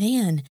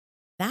man,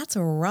 that's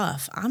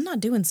rough. I'm not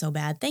doing so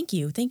bad. Thank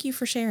you. Thank you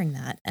for sharing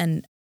that.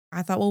 And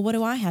I thought, well, what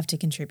do I have to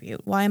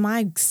contribute? Why am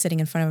I sitting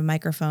in front of a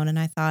microphone? And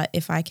I thought,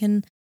 if I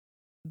can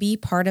be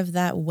part of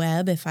that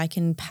web, if I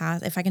can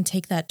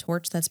take that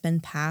torch that's been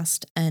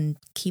passed and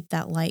keep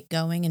that light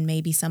going, and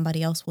maybe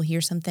somebody else will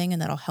hear something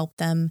and that'll help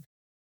them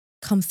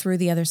come through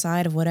the other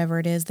side of whatever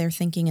it is they're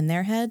thinking in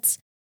their heads,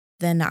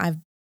 then I've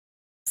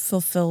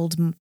fulfilled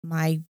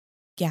my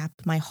gap,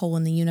 my hole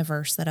in the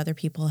universe that other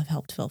people have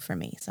helped fill for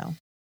me. So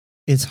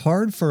it's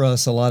hard for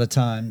us a lot of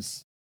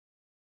times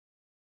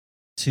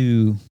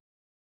to,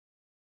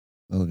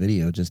 well, the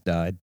video just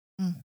died.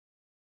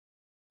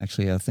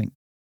 Actually, I think,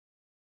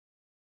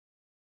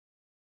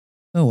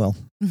 oh, well,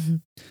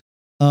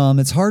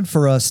 it's hard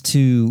for us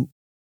to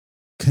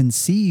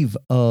conceive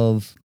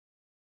of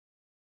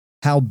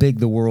how big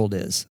the world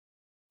is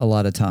a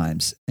lot of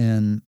times.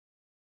 And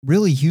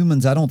really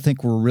humans, I don't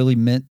think we're really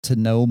meant to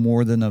know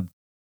more than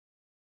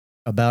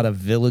about a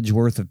village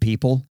worth of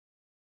people.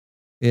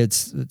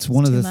 It's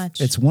one of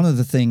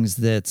the things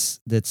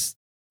that's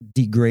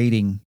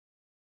degrading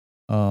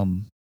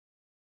the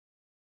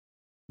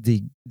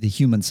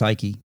human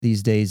psyche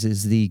these days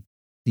is the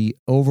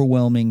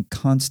overwhelming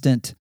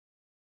constant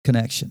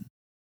connection.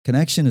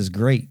 Connection is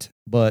great,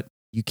 but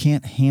you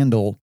can't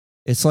handle.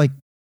 It's like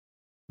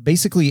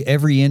basically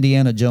every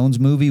Indiana Jones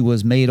movie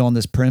was made on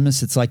this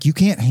premise. It's like you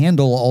can't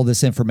handle all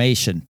this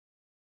information.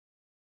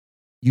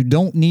 You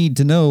don't need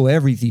to know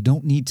everything. You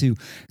don't need to,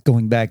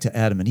 going back to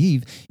Adam and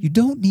Eve, you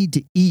don't need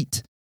to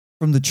eat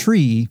from the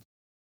tree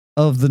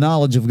of the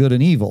knowledge of good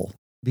and evil,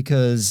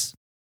 because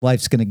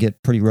life's going to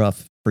get pretty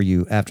rough for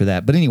you after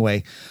that. But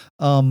anyway,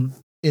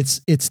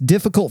 it's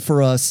difficult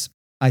for us,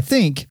 I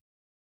think,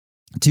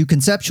 to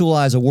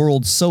conceptualize a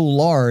world so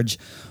large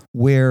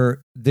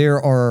where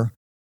there are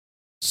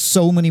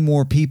so many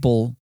more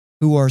people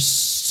who are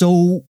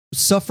so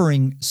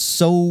suffering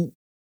so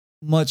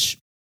much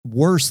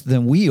worse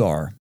than we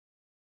are.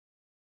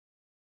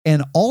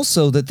 And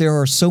also that there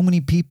are so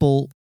many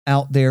people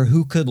out there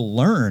who could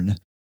learn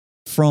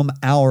from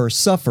our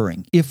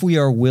suffering if we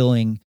are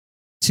willing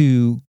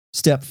to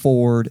step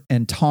forward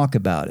and talk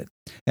about it.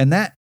 And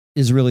that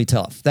is really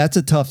tough. That's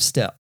a tough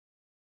step.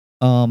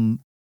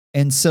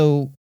 And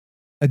so,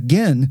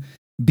 again,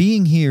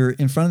 being here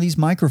in front of these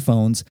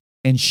microphones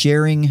and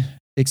sharing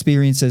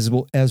experiences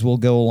as we'll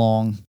go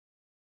along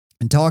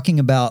and talking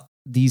about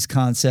these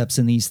concepts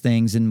and these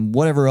things and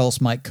whatever else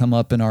might come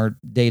up in our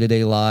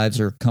day-to-day lives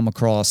or come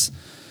across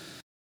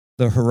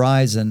the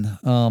horizon,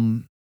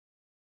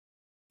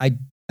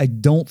 I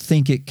don't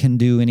think it can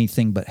do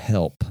anything but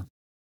help.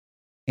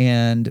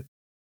 And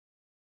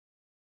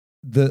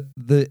the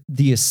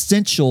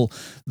essential,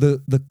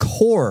 the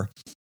core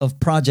of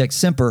Project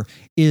SEMPER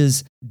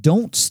is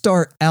don't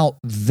start out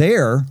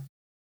there.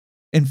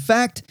 In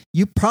fact,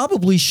 you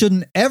probably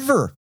shouldn't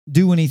ever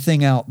do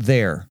anything out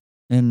there.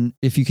 And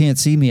if you can't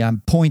see me,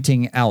 I'm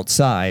pointing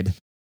outside.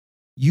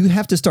 You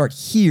have to start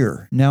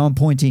here. Now I'm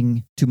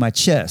pointing to my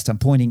chest. I'm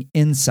pointing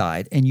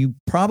inside. And you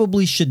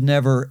probably should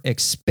never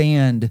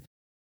expand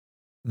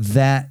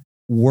that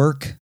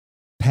work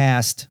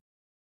past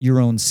your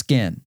own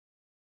skin.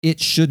 It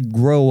should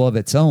grow of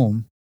its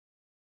own,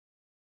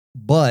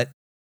 but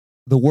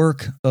the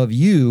work of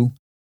you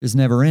is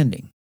never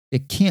ending.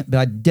 It can't,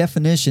 by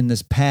definition,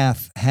 this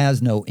path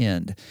has no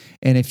end.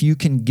 And if you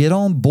can get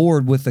on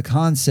board with the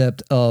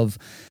concept of,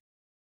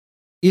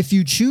 if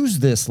you choose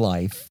this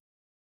life,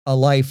 a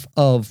life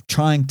of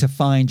trying to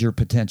find your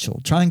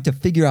potential, trying to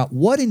figure out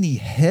what in the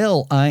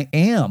hell I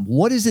am,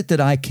 what is it that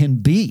I can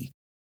be?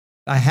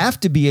 I have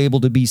to be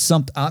able to be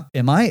something.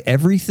 Am I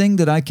everything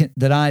that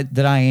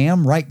I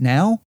am right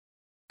now?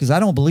 Because I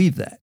don't believe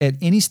that. At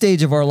any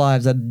stage of our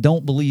lives, I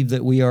don't believe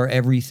that we are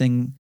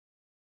everything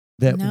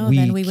that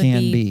we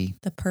can be.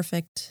 The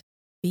perfect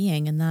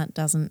being, and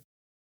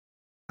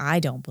I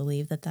don't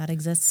believe that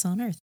exists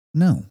on Earth.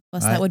 No.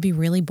 Plus, that would be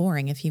really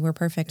boring. If you were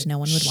perfect, no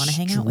one would want to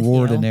hang out with you.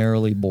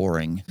 Extraordinarily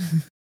boring.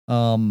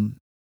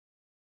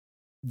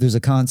 There's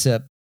a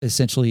concept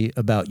essentially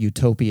about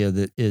utopia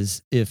that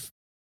is, if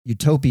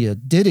utopia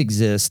did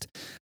exist,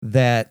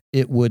 that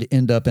it would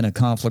end up in a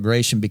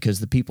conflagration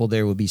because the people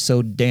there would be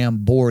so damn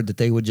bored that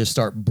they would just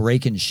start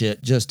breaking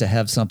shit just to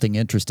have something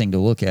interesting to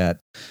look at.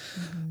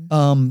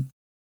 Mm-hmm.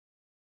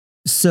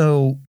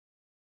 So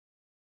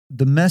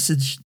the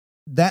message,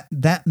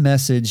 that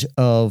message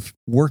of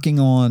working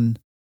on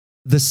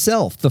the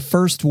self, the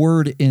first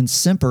word in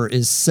SEMPER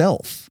is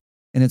self.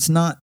 And it's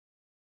not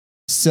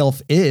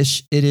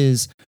selfish. It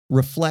is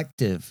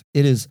reflective.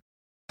 It is,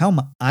 how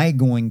am I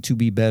going to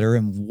be better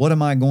and what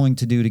am I going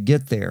to do to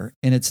get there?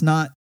 And it's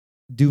not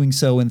doing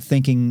so and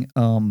thinking,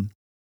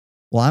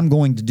 well, I'm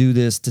going to do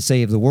this to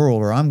save the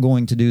world, or I'm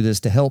going to do this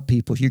to help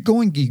people. You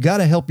got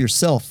to help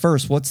yourself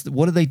first. What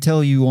do they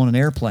tell you on an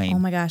airplane? Oh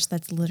my gosh,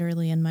 that's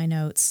literally in my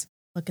notes.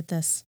 Look at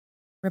this.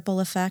 Ripple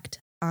effect,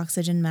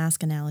 oxygen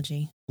mask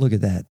analogy. Look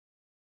at that.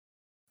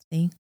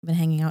 See, I've been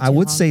hanging out. I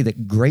would say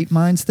that great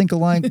minds think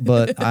alike,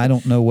 but I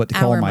don't know what to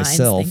call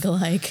myself. Minds think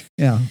alike.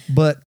 Yeah,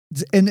 but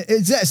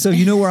so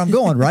you know where I'm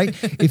going, right?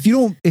 If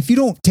you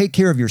don't take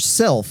care of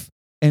yourself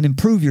and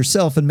improve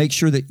yourself and make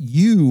sure that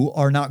you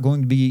are not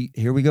going to be,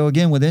 here we go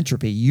again with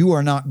entropy. You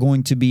are not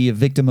going to be a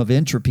victim of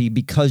entropy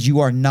because you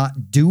are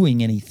not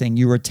doing anything.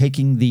 You are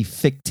taking the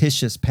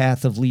fictitious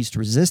path of least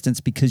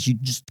resistance because you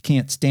just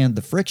can't stand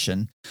the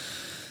friction.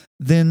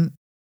 Then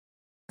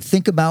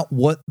think about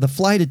what the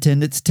flight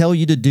attendants tell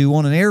you to do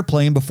on an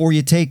airplane before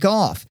you take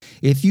off.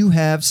 If you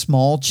have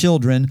small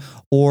children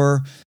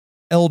or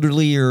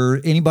elderly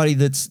or anybody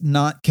that's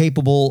not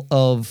capable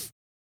of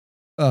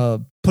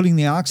putting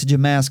the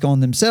oxygen mask on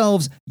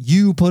themselves,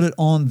 you put it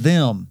on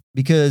them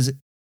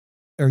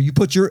you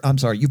put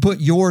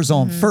yours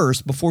on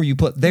first before you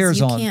put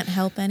theirs on. You can't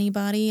help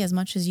anybody as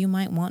much as you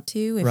might want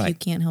to if you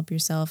can't help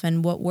yourself.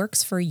 And what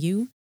works for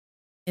you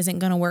isn't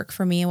going to work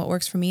for me. And what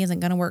works for me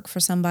isn't going to work for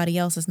somebody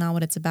else. It's not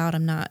what it's about.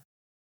 I'm not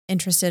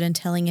interested in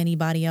telling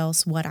anybody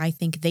else what I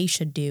think they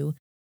should do.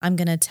 I'm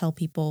going to tell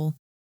people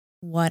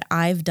what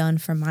I've done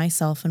for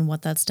myself and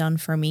what that's done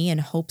for me in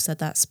hopes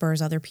that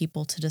spurs other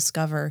people to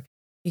discover,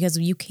 because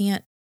you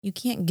can't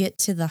get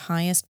to the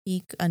highest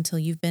peak until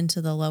you've been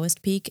to the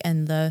lowest peak.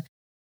 And the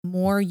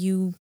more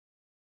you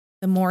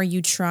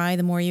try,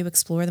 the more you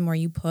explore, the more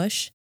you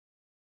push,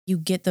 you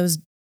get those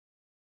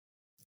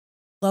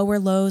lower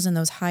lows and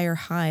those higher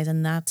highs.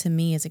 And that to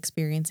me is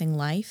experiencing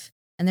life.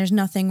 And there's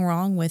nothing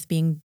wrong with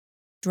being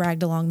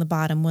dragged along the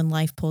bottom when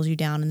life pulls you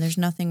down. And there's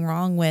nothing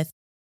wrong with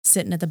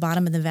sitting at the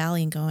bottom of the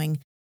valley and going,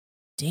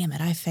 damn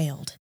it, I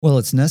failed. Well,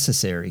 it's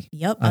necessary.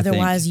 Yep. I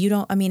Otherwise, think. you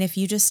don't, I mean, if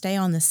you just stay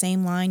on the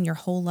same line your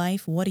whole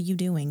life, what are you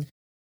doing?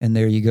 And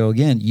there you go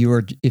again.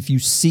 If you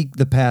seek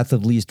the path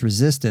of least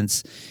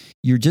resistance,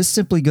 you're just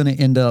simply going to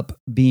end up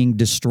being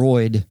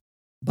destroyed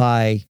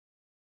by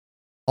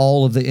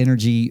all of the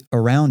energy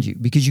around you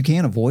because you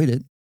can't avoid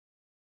it.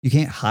 You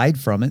can't hide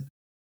from it.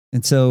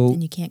 And so,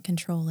 And you can't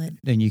control it.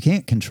 and you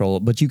can't control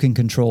it, but you can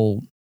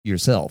control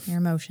yourself. Your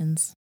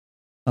emotions.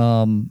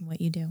 What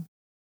you do.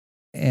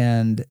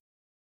 And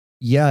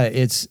yeah,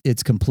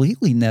 it's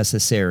completely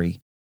necessary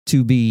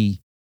to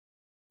be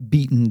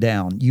beaten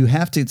down. You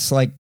have to, it's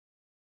like,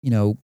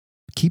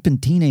 keeping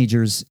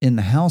teenagers in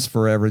the house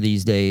forever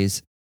these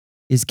days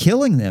is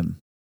killing them.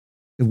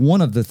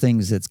 One of the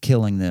things that's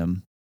killing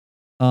them.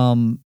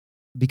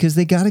 Because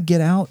they got to get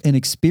out and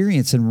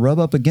experience and rub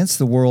up against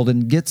the world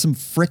and get some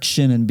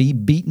friction and be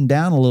beaten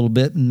down a little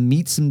bit and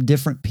meet some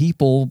different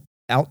people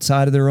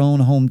outside of their own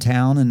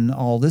hometown and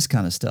all this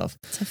kind of stuff.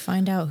 To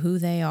find out who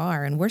they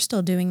are. And we're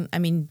still doing,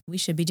 we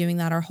should be doing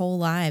that our whole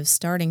lives,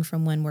 starting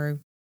from when we're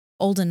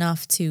old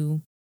enough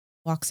to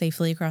walk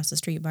safely across the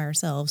street by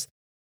ourselves.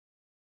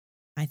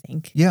 I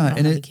think. Yeah. I don't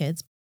have any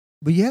kids.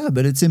 But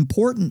it's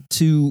important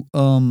to,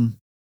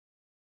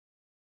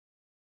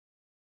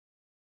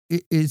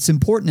 it's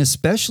important,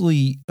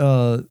 especially,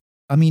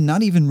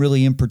 not even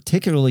really in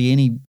particularly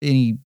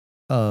any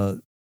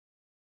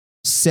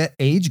set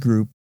age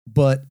group,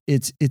 but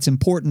it's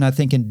important, I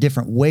think, in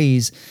different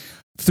ways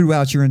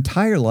throughout your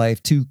entire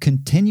life to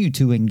continue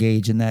to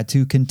engage in that,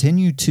 to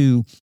continue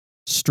to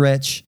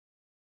stretch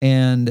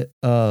and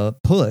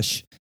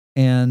push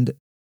and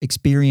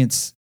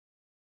experience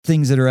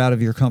things that are out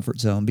of your comfort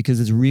zone, because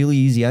it's really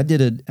easy. I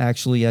did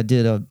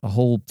a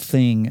whole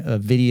thing, a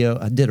video.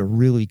 I did a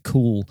really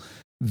cool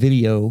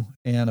video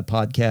and a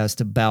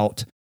podcast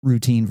about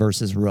routine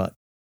versus rut.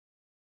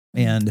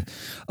 And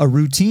a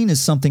routine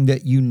is something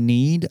that you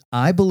need,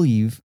 I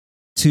believe,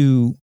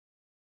 to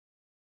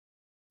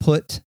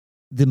put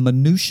the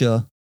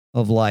minutia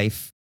of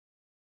life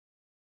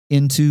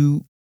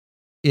into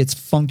its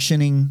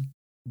functioning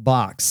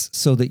box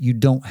so that you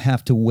don't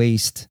have to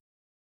waste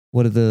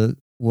what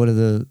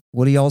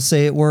do y'all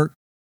say at work?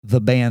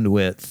 The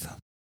bandwidth.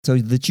 So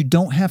that you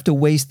don't have to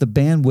waste the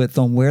bandwidth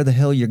on where the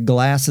hell your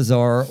glasses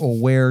are or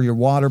where your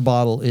water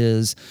bottle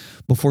is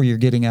before you're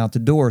getting out the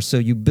door. So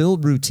you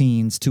build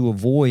routines to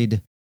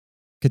avoid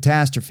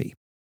catastrophe.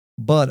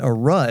 But a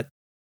rut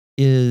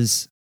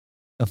is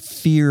a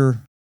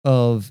fear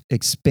of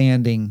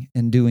expanding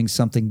and doing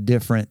something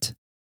different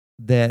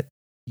that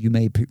you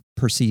may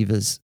perceive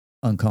as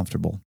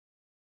uncomfortable.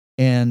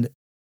 And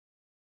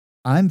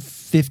I'm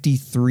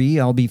 53,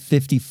 I'll be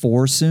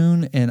 54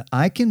 soon, and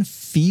I can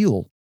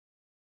feel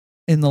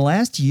in the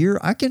last year,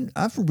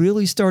 I've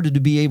really started to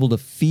be able to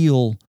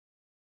feel,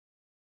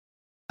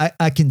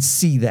 I can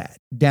see that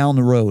down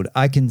the road.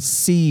 I can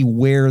see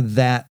where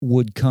that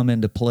would come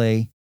into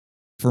play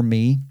for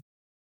me.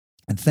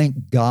 And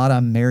thank God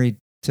I'm married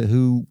to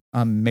who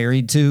I'm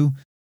married to,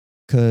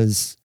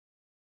 because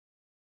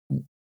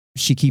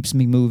she keeps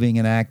me moving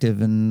and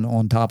active and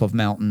on top of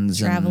mountains.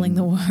 Traveling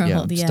the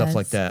world, yes. Stuff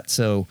like that.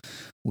 So,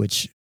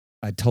 which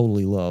I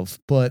totally love.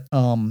 But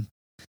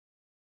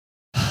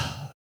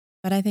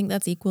I think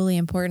that's equally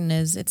important.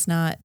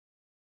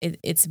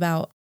 It's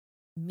about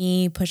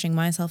me pushing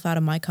myself out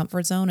of my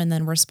comfort zone and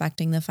then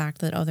respecting the fact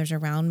that others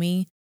around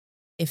me,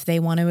 if they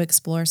want to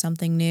explore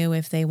something new,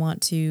 if they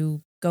want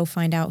to go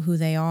find out who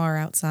they are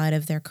outside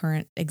of their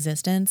current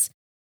existence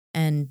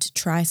and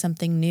try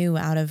something new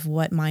out of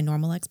what my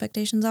normal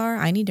expectations are,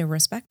 I need to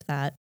respect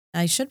that.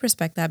 I should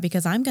respect that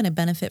because I'm going to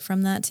benefit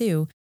from that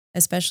too,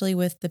 especially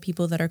with the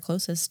people that are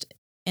closest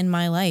in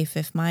my life.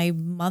 If my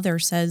mother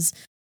says,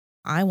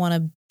 I want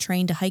to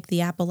train to hike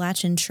the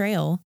Appalachian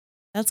Trail,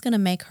 that's going to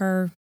make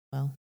her,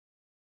 well,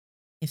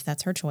 if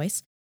that's her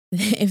choice,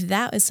 if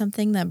that is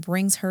something that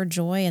brings her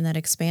joy and that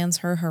expands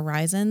her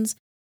horizons,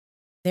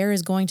 there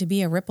is going to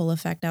be a ripple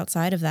effect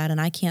outside of that.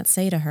 And I can't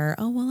say to her,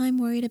 oh, well, I'm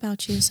worried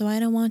about you, so I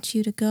don't want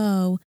you to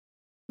go.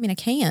 I mean, I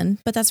can,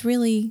 but that's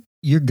really...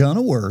 You're going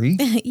to worry.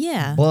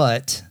 Yeah.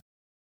 But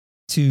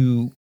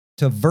to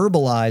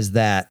verbalize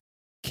that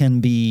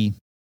can be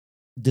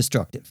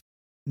destructive.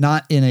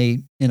 Not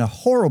in a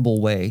horrible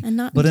way, and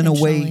not but in a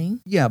intentionally. way,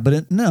 yeah,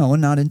 but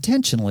not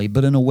intentionally,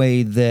 but in a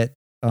way that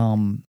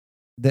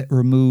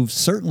that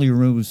certainly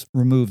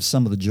removes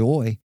some of the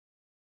joy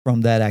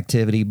from that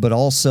activity, but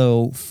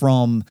also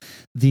from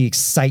the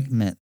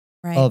excitement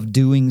of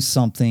doing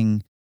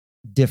something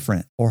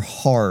different or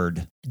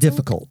hard,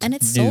 difficult, and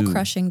it's new. soul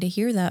crushing to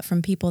hear that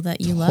from people that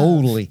you love.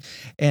 Totally,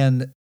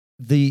 and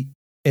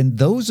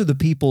those are the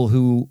people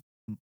who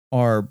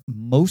are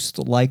most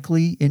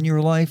likely in your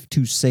life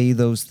to say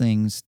those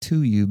things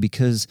to you,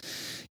 because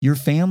your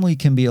family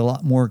can be a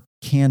lot more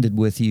candid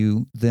with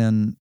you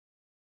than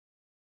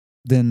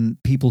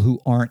people who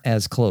aren't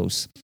as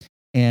close.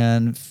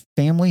 And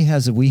family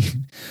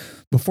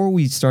before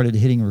we started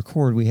hitting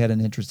record, we had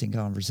an interesting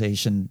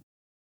conversation,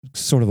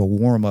 sort of a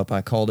warm up,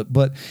 I called it.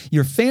 But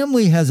your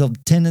family has a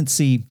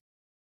tendency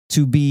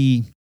to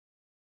be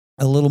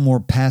a little more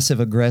passive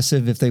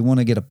aggressive if they want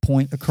to get a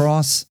point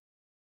across.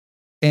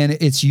 And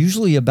it's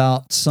usually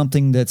about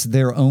something that's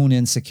their own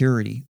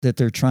insecurity that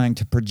they're trying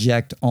to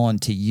project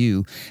onto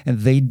you. And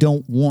they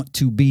don't want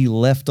to be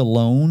left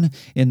alone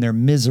in their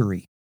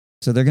misery.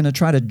 So they're going to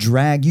try to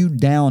drag you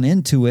down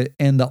into it.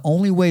 And the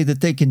only way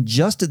that they can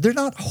they're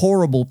not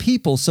horrible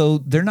people. So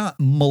they're not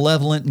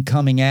malevolent and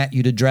coming at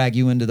you to drag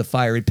you into the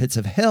fiery pits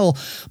of hell.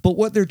 But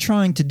what they're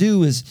trying to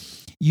do is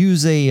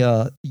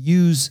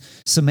use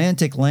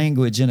semantic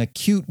language in a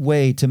cute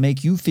way to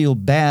make you feel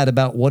bad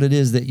about what it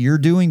is that you're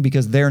doing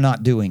because they're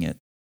not doing it.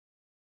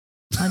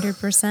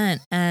 100%.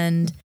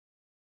 And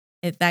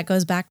that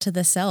goes back to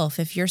the self.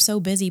 If you're so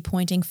busy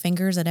pointing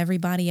fingers at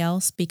everybody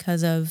else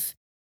because of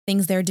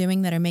things they're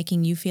doing that are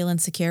making you feel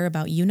insecure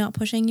about you not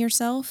pushing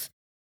yourself,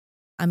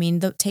 I mean,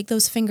 take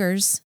those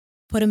fingers,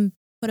 put them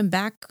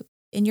back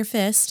in your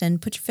fist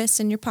and put your fists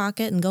in your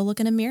pocket and go look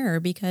in a mirror,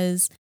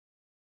 because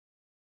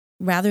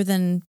rather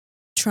than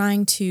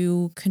trying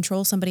to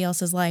control somebody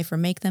else's life or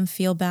make them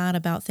feel bad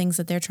about things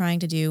that they're trying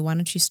to do, why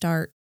don't you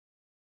start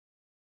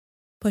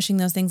pushing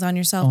those things on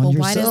yourself?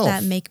 Why does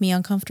that make me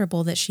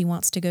uncomfortable that she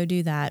wants to go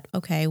do that?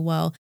 Okay,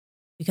 well,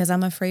 because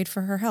I'm afraid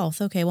for her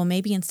health. Okay, well,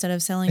 maybe instead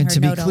of telling her, and to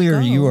be clear,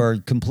 you are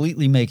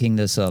completely making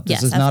this up.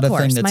 This is not a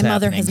thing that's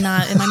happening.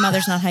 My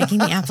mother's not hiking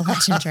the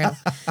Appalachian Trail.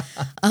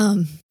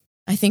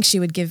 I think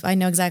I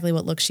know exactly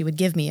what look she would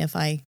give me if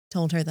I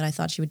told her that I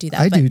thought she would do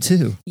that. I do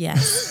too.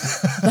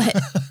 Yes. But,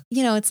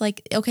 it's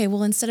like, okay,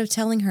 well, instead of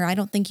telling her, I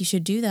don't think you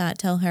should do that,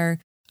 tell her,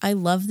 I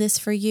love this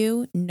for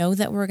you. Know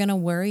that we're going to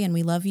worry and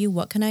we love you.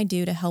 What can I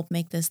do to help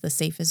make this the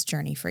safest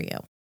journey for you?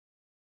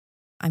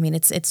 I mean,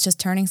 it's just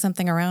turning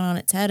something around on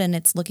its head, and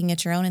it's looking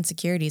at your own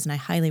insecurities. And I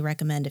highly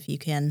recommend, if you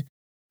can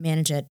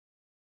manage it,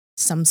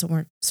 some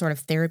sort of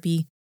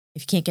therapy.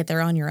 If you can't get there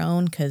on your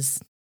own,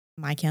 because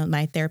my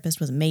therapist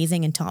was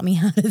amazing and taught me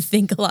how to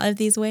think a lot of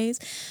these ways.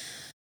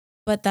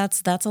 But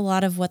that's a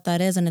lot of what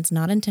that is. And it's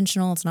not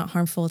intentional. It's not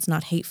harmful. It's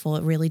not hateful.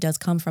 It really does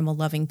come from a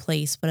loving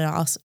place. But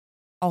it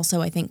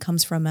also I think,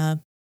 comes from a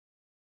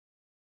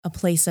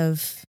place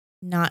of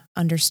not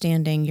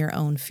understanding your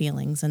own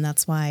feelings. And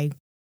that's why,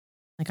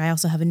 I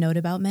also have a note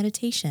about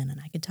meditation, and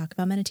I could talk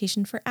about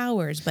meditation for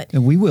hours,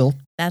 and we will.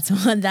 That's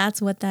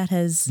what that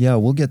has. Yeah,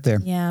 we'll get there.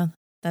 Yeah.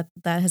 That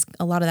has,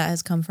 a lot of that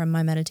has come from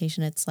my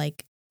meditation. It's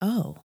like,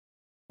 oh,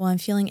 well, I'm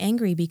feeling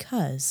angry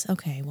because,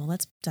 okay, well,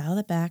 let's dial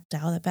that back.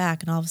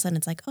 And all of a sudden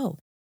it's like, oh,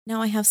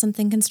 now I have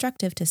something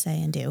constructive to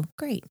say and do.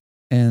 Great.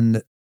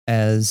 And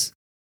as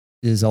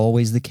is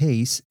always the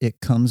case,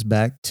 it comes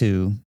back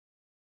to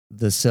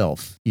the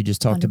self. You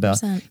just talked 100%.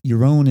 About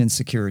your own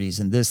insecurities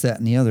and this, that,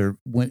 and the other.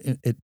 When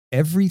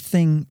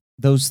everything,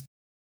 those,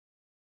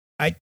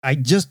 I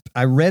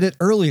read it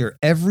earlier.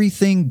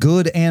 Everything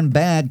good and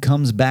bad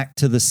comes back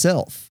to the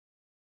self.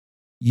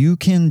 You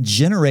can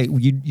generate,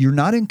 you're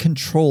not in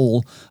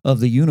control of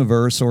the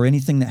universe or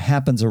anything that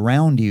happens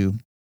around you.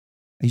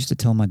 I used to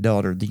tell my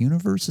daughter, the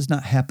universe is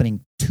not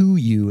happening to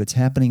you. It's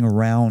happening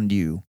around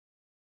you.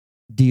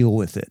 Deal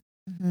with it.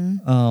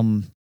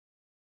 Mm-hmm.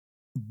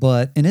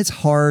 And it's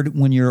hard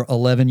when you're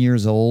 11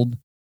 years old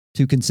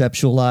to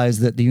conceptualize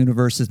that the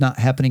universe is not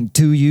happening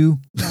to you.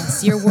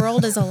 Yes, your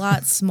world is a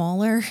lot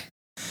smaller.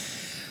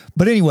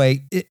 But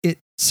anyway, it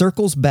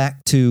circles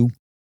back to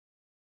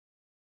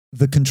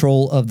the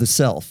control of the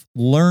self,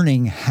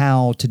 learning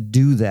how to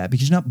do that,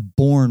 because you're not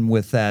born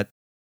with that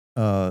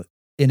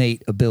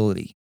innate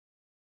ability.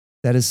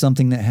 That is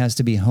something that has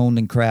to be honed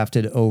and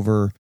crafted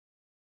over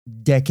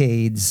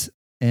decades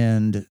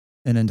and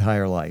an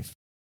entire life.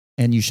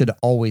 And you should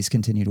always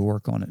continue to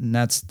work on it. And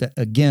that's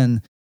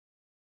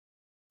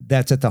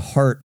at the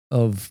heart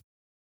of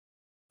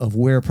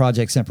where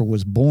Project Semper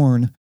was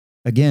born.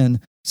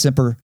 Again,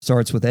 Semper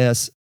starts with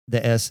S.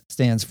 The S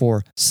stands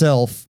for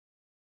self.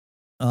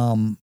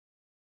 And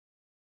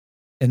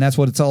that's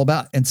what it's all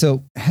about. And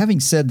so, having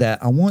said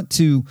that,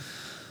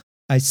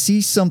 I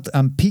see something,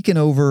 I'm peeking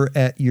over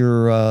at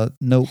your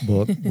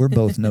notebook. We're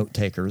both note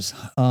takers.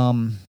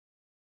 And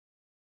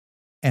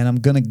I'm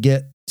going to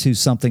get to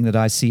something that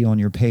I see on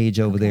your page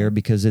over there,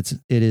 because it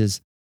is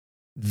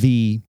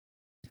the,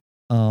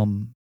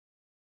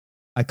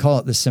 I call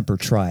it the Semper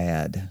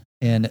Triad.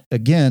 And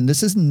again,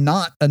 this is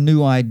not a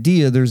new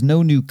idea. There's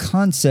no new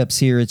concepts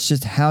here. It's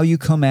just how you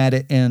come at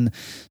it, and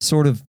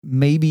sort of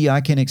maybe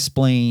I can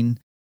explain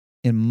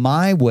in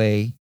my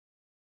way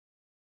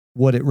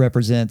what it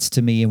represents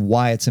to me and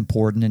why it's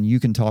important. And you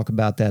can talk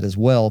about that as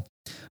well.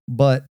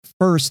 But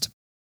first,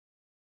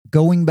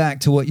 going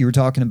back to what you were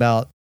talking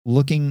about,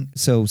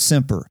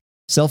 Semper,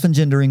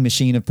 self-engendering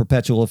machine of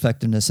perpetual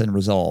effectiveness and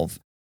resolve.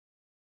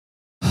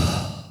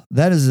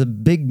 That is a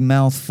big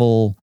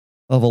mouthful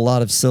of a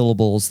lot of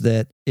syllables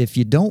that if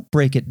you don't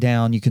break it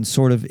down,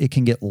 it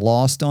can get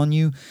lost on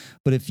you.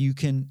 But if you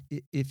break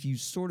it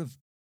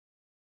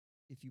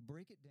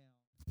down,